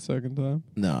COVID the second time.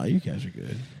 No, you guys are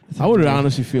good. I would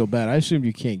honestly feel bad. I assumed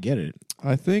you can't get it.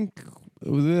 I think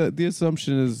the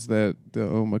assumption is that the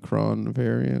Omicron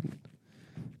variant.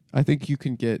 I think you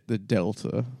can get the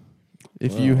Delta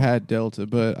if you had Delta,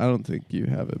 but I don't think you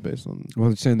have it based on Well,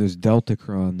 they're saying there's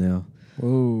Deltacron now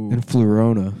Whoa. and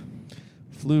Flurona.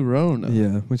 Flurona.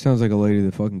 Yeah, which sounds like a lady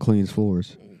that fucking cleans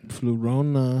floors.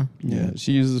 Flurona. Yeah,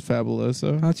 she uses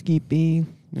Fabuloso.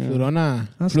 Housekeeping. Yeah. Flurona.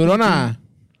 Housekeeping. Flurona.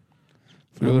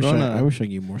 Flurona. I wish I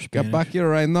knew more Spanish. Get back here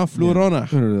right now, Flurona.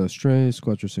 3,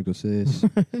 4, 5, 6.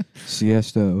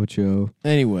 Siesta, ocho.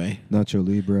 Anyway, Nacho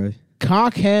Libre.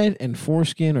 cockhead and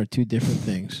foreskin are two different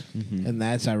things. And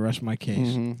that's, I rest my case.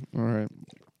 Mm-hmm. All right.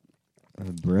 I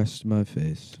breast my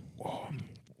face.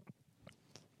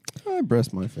 I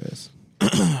breast my face.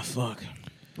 Fuck.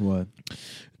 What?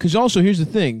 Because also, here's the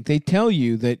thing. They tell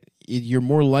you that you're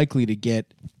more likely to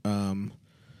get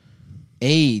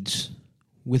AIDS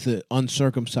with an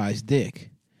uncircumcised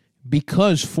dick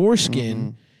because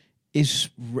foreskin is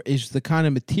the kind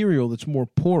of material that's more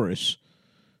porous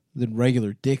than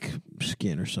regular dick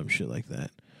skin or some shit like that.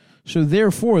 So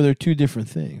therefore, they're two different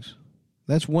things.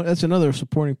 That's another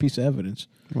supporting piece of evidence.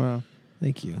 Wow.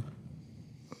 Thank you.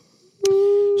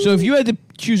 So if you had to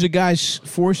choose a guy's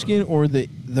foreskin or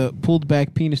the pulled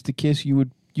back penis to kiss, you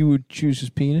would choose his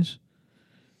penis?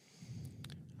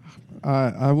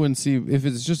 I wouldn't see, if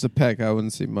it's just a peck, I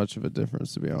wouldn't see much of a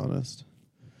difference, to be honest.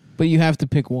 But you have to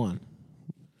pick one.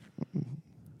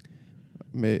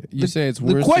 You say it's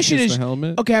worse the question to kiss is, the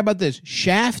helmet? okay, how about this?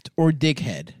 Shaft or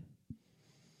dickhead?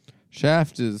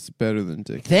 Shaft is better than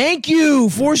dick. Thank you.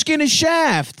 Foreskin is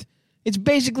shaft. It's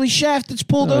basically shaft that's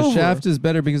pulled over. Shaft is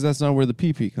better because that's not where the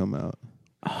pee-pee come out.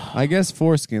 I guess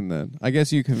foreskin then. I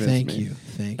guess you convinced me.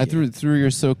 Thank you. I threw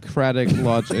your Socratic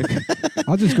logic.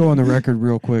 I'll just go on the record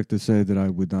real quick to say that I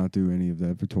would not do any of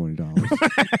that for $20.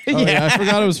 Yeah, I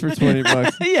forgot it was for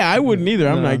 $20. Yeah, I wouldn't either.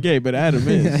 I'm not gay, but Adam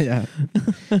is. Yeah.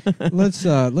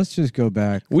 Let's just go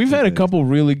back. We've had a couple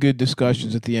really good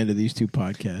discussions at the end of these two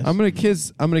podcasts. I'm gonna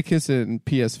kiss it in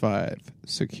PS5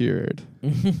 secured.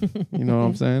 You know what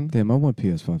I'm saying? Damn, I want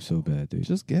PS5 so bad, dude.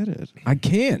 Just get it. I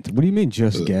can't. What do you mean,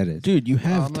 just get it? Dude, you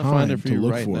have I'm gonna find time it for to you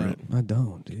look right for now. it. I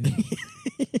don't, dude.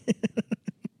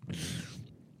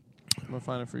 I'm gonna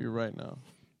find it for you right now.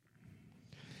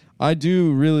 I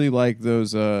do really like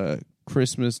those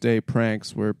Christmas Day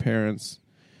pranks where parents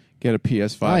get a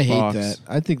PS5 I hate box. that.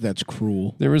 I think that's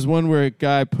cruel. There was one where a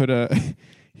guy put a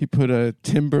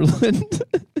Timberland.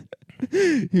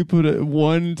 He put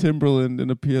one Timberland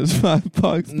in a PS5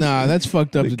 box. Nah, that's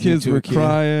fucked up. The to do kids to a were kid.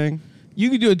 crying.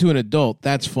 You could do it to an adult.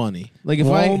 That's funny. Like if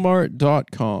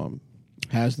Walmart.com.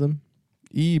 has them.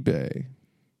 eBay.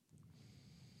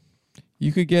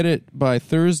 You could get it by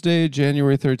Thursday,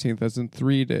 January 13th. That's in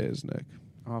 3 days, Nick.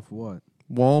 Off what?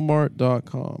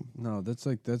 Walmart.com. No, that's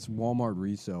Walmart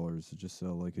resellers that just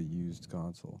sell like a used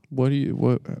console.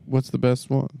 What's the best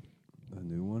one? A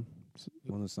new one?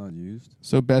 One that's not used?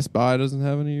 So Best Buy doesn't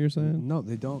have any, you're saying? No,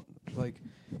 they don't. Like,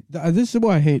 this is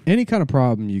why I hate any kind of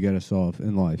problem you got to solve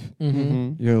in life.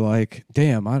 Mm-hmm. You're like,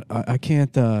 damn, I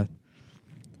can't,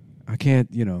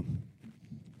 you know,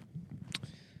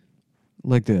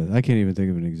 like this. I can't even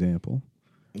think of an example.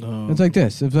 It's like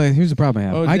this. It's like, here's the problem I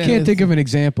have. I can't think of an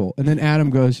example. And then Adam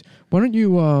goes, why don't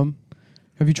you,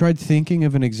 have you tried thinking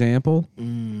of an example?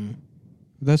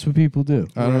 That's what people do.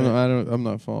 I don't know. I'm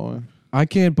not following. I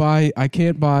can't buy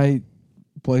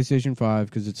PlayStation 5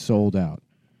 because it's sold out.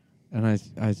 And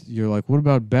you're like, what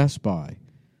about Best Buy?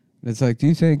 And it's like, do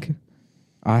you think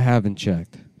I haven't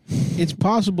checked? It's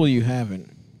possible you haven't.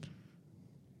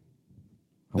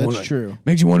 That's true.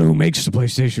 Makes you wonder who makes the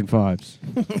PlayStation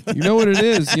 5s. You know what it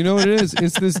is?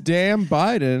 It's this damn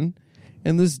Biden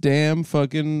and this damn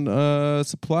fucking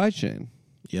supply chain.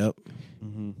 Yep.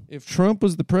 Mm-hmm. If Trump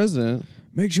was the president...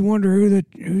 Makes you wonder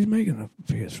who's making the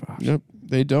PS5s. Yep.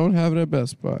 They don't have it at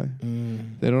Best Buy.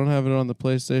 They don't have it on the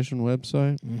PlayStation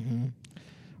website. Mm-hmm.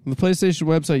 On the PlayStation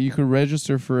website, you can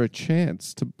register for a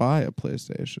chance to buy a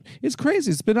PlayStation. It's crazy.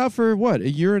 It's been out for, what, a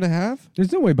year and a half?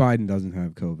 There's no way Biden doesn't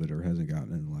have COVID or hasn't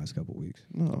gotten it in the last couple of weeks.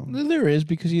 No. There is,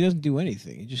 because he doesn't do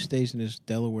anything. He just stays in his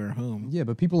Delaware home. Yeah,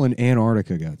 but people in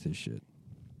Antarctica got this shit.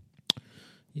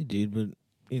 Yeah, dude, but,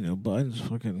 Biden's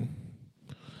fucking...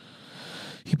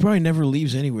 He probably never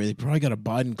leaves anywhere. They probably got a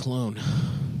Biden clone.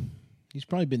 He's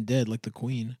probably been dead like the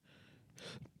Queen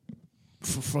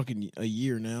for fucking a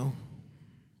year now.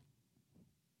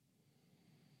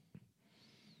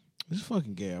 This is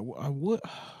fucking gay. I would.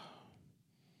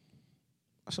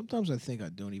 Sometimes I think I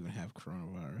don't even have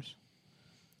coronavirus,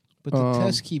 but the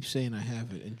test keeps saying I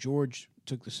have it. And George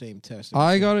took the same test.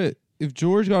 I got it. If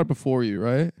George got it before you,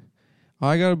 right?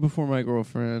 I got it before my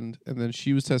girlfriend, and then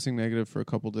she was testing negative for a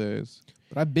couple days.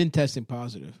 But I've been testing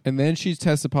positive. And then she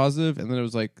tested positive, and then it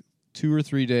was like 2 or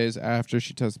 3 days after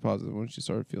she tested positive when she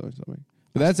started feeling something.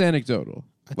 But that's anecdotal.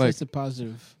 I tested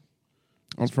positive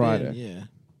on Friday. Yeah.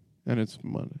 And it's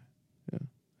Monday. Yeah.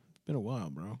 It's been a while,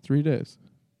 bro. 3 days.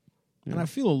 And I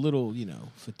feel a little,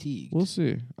 fatigued. We'll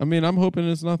see. I mean, I'm hoping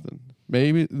it's nothing.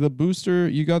 Maybe the booster.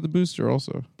 You got the booster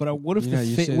also. But what if you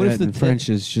say what if the French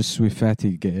is je suis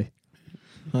fatigué?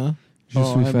 Huh? Je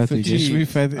suis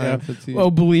fatigué. I have fatigue.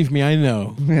 Well, believe me, I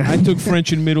know. I took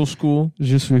French in middle school.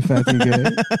 Je suis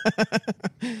fatigué.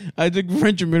 I took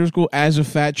French in middle school as a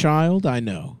fat child. I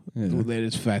know Yeah. that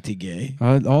it's fatigué.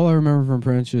 All I remember from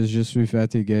French is je suis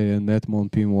fatigué and met mon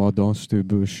pinois dans ta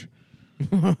bouche.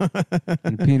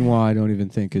 And pinois, I don't even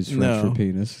think is French for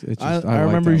penis. It's just, I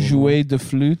remember like jouer de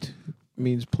flûte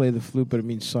means play the flute, but it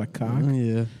means suck cock.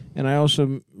 Yeah. And I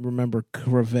also remember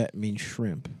crevette means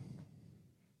shrimp.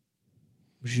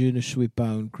 Je ne suis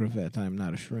pas une crevette. I'm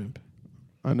not a shrimp.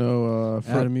 I know.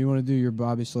 Adam, you want to do your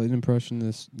Bobby Slayton impression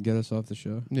to get us off the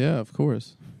show? Yeah, of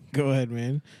course. Go ahead,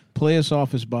 man. Play us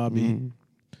off as Bobby. Mm-hmm.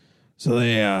 So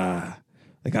they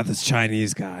got this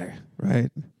Chinese guy, right?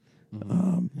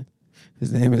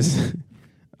 His name is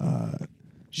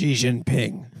Xi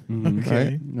Jinping.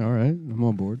 Okay. Right? All right. I'm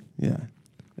on board. Yeah.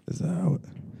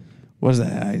 What is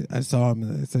that? I saw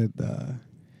him. They said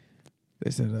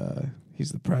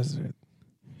he's the president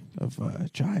of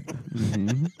China.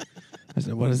 Mm-hmm. I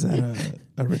said, what is that?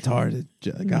 A retarded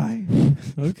guy?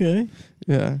 Okay.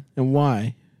 Yeah. And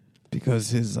why? Because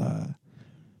his eye.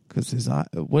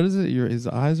 What is it? His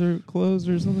eyes are closed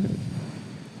or something?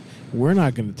 We're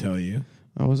not going to tell you.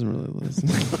 I wasn't really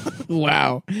listening.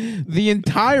 Wow. The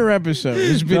entire episode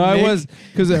has been I Nick. was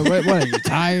because what are you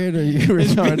tired? Are you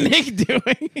It's been retarded? Nick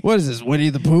doing. What is this? Winnie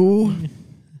the Pooh?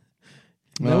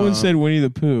 No one said Winnie the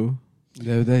Pooh.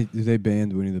 They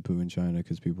banned Winnie the Pooh in China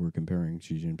because people were comparing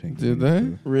Xi Jinping to Did Winnie they?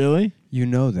 the Pooh. Really? You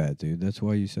know that, dude. That's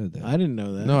why you said that. I didn't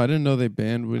know that. No, I didn't know they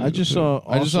banned Winnie. I just saw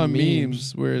I just saw awesome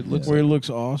memes where it looks where he like looks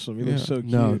awesome. He looks Yeah. so cute.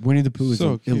 No, Winnie the Pooh is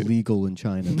So cute. illegal in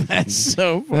China. That's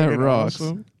so fucking that rocks.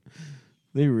 awesome.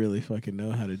 They really fucking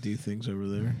know how to do things over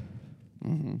there.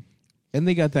 Mm-hmm. And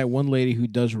they got that one lady who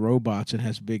does robots and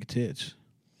has big tits.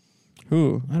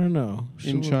 Who I don't know.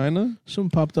 in China? Someone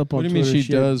popped up on What do you mean Twitter.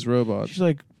 she does robots? She's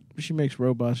like, she makes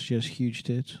robots. She has huge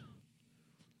tits.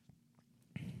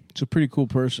 It's a pretty cool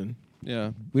person.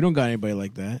 Yeah. We don't got anybody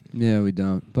like that. Yeah, we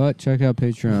don't. But check out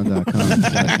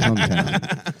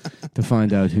patreon.com/cometown to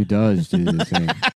find out who does do the thing.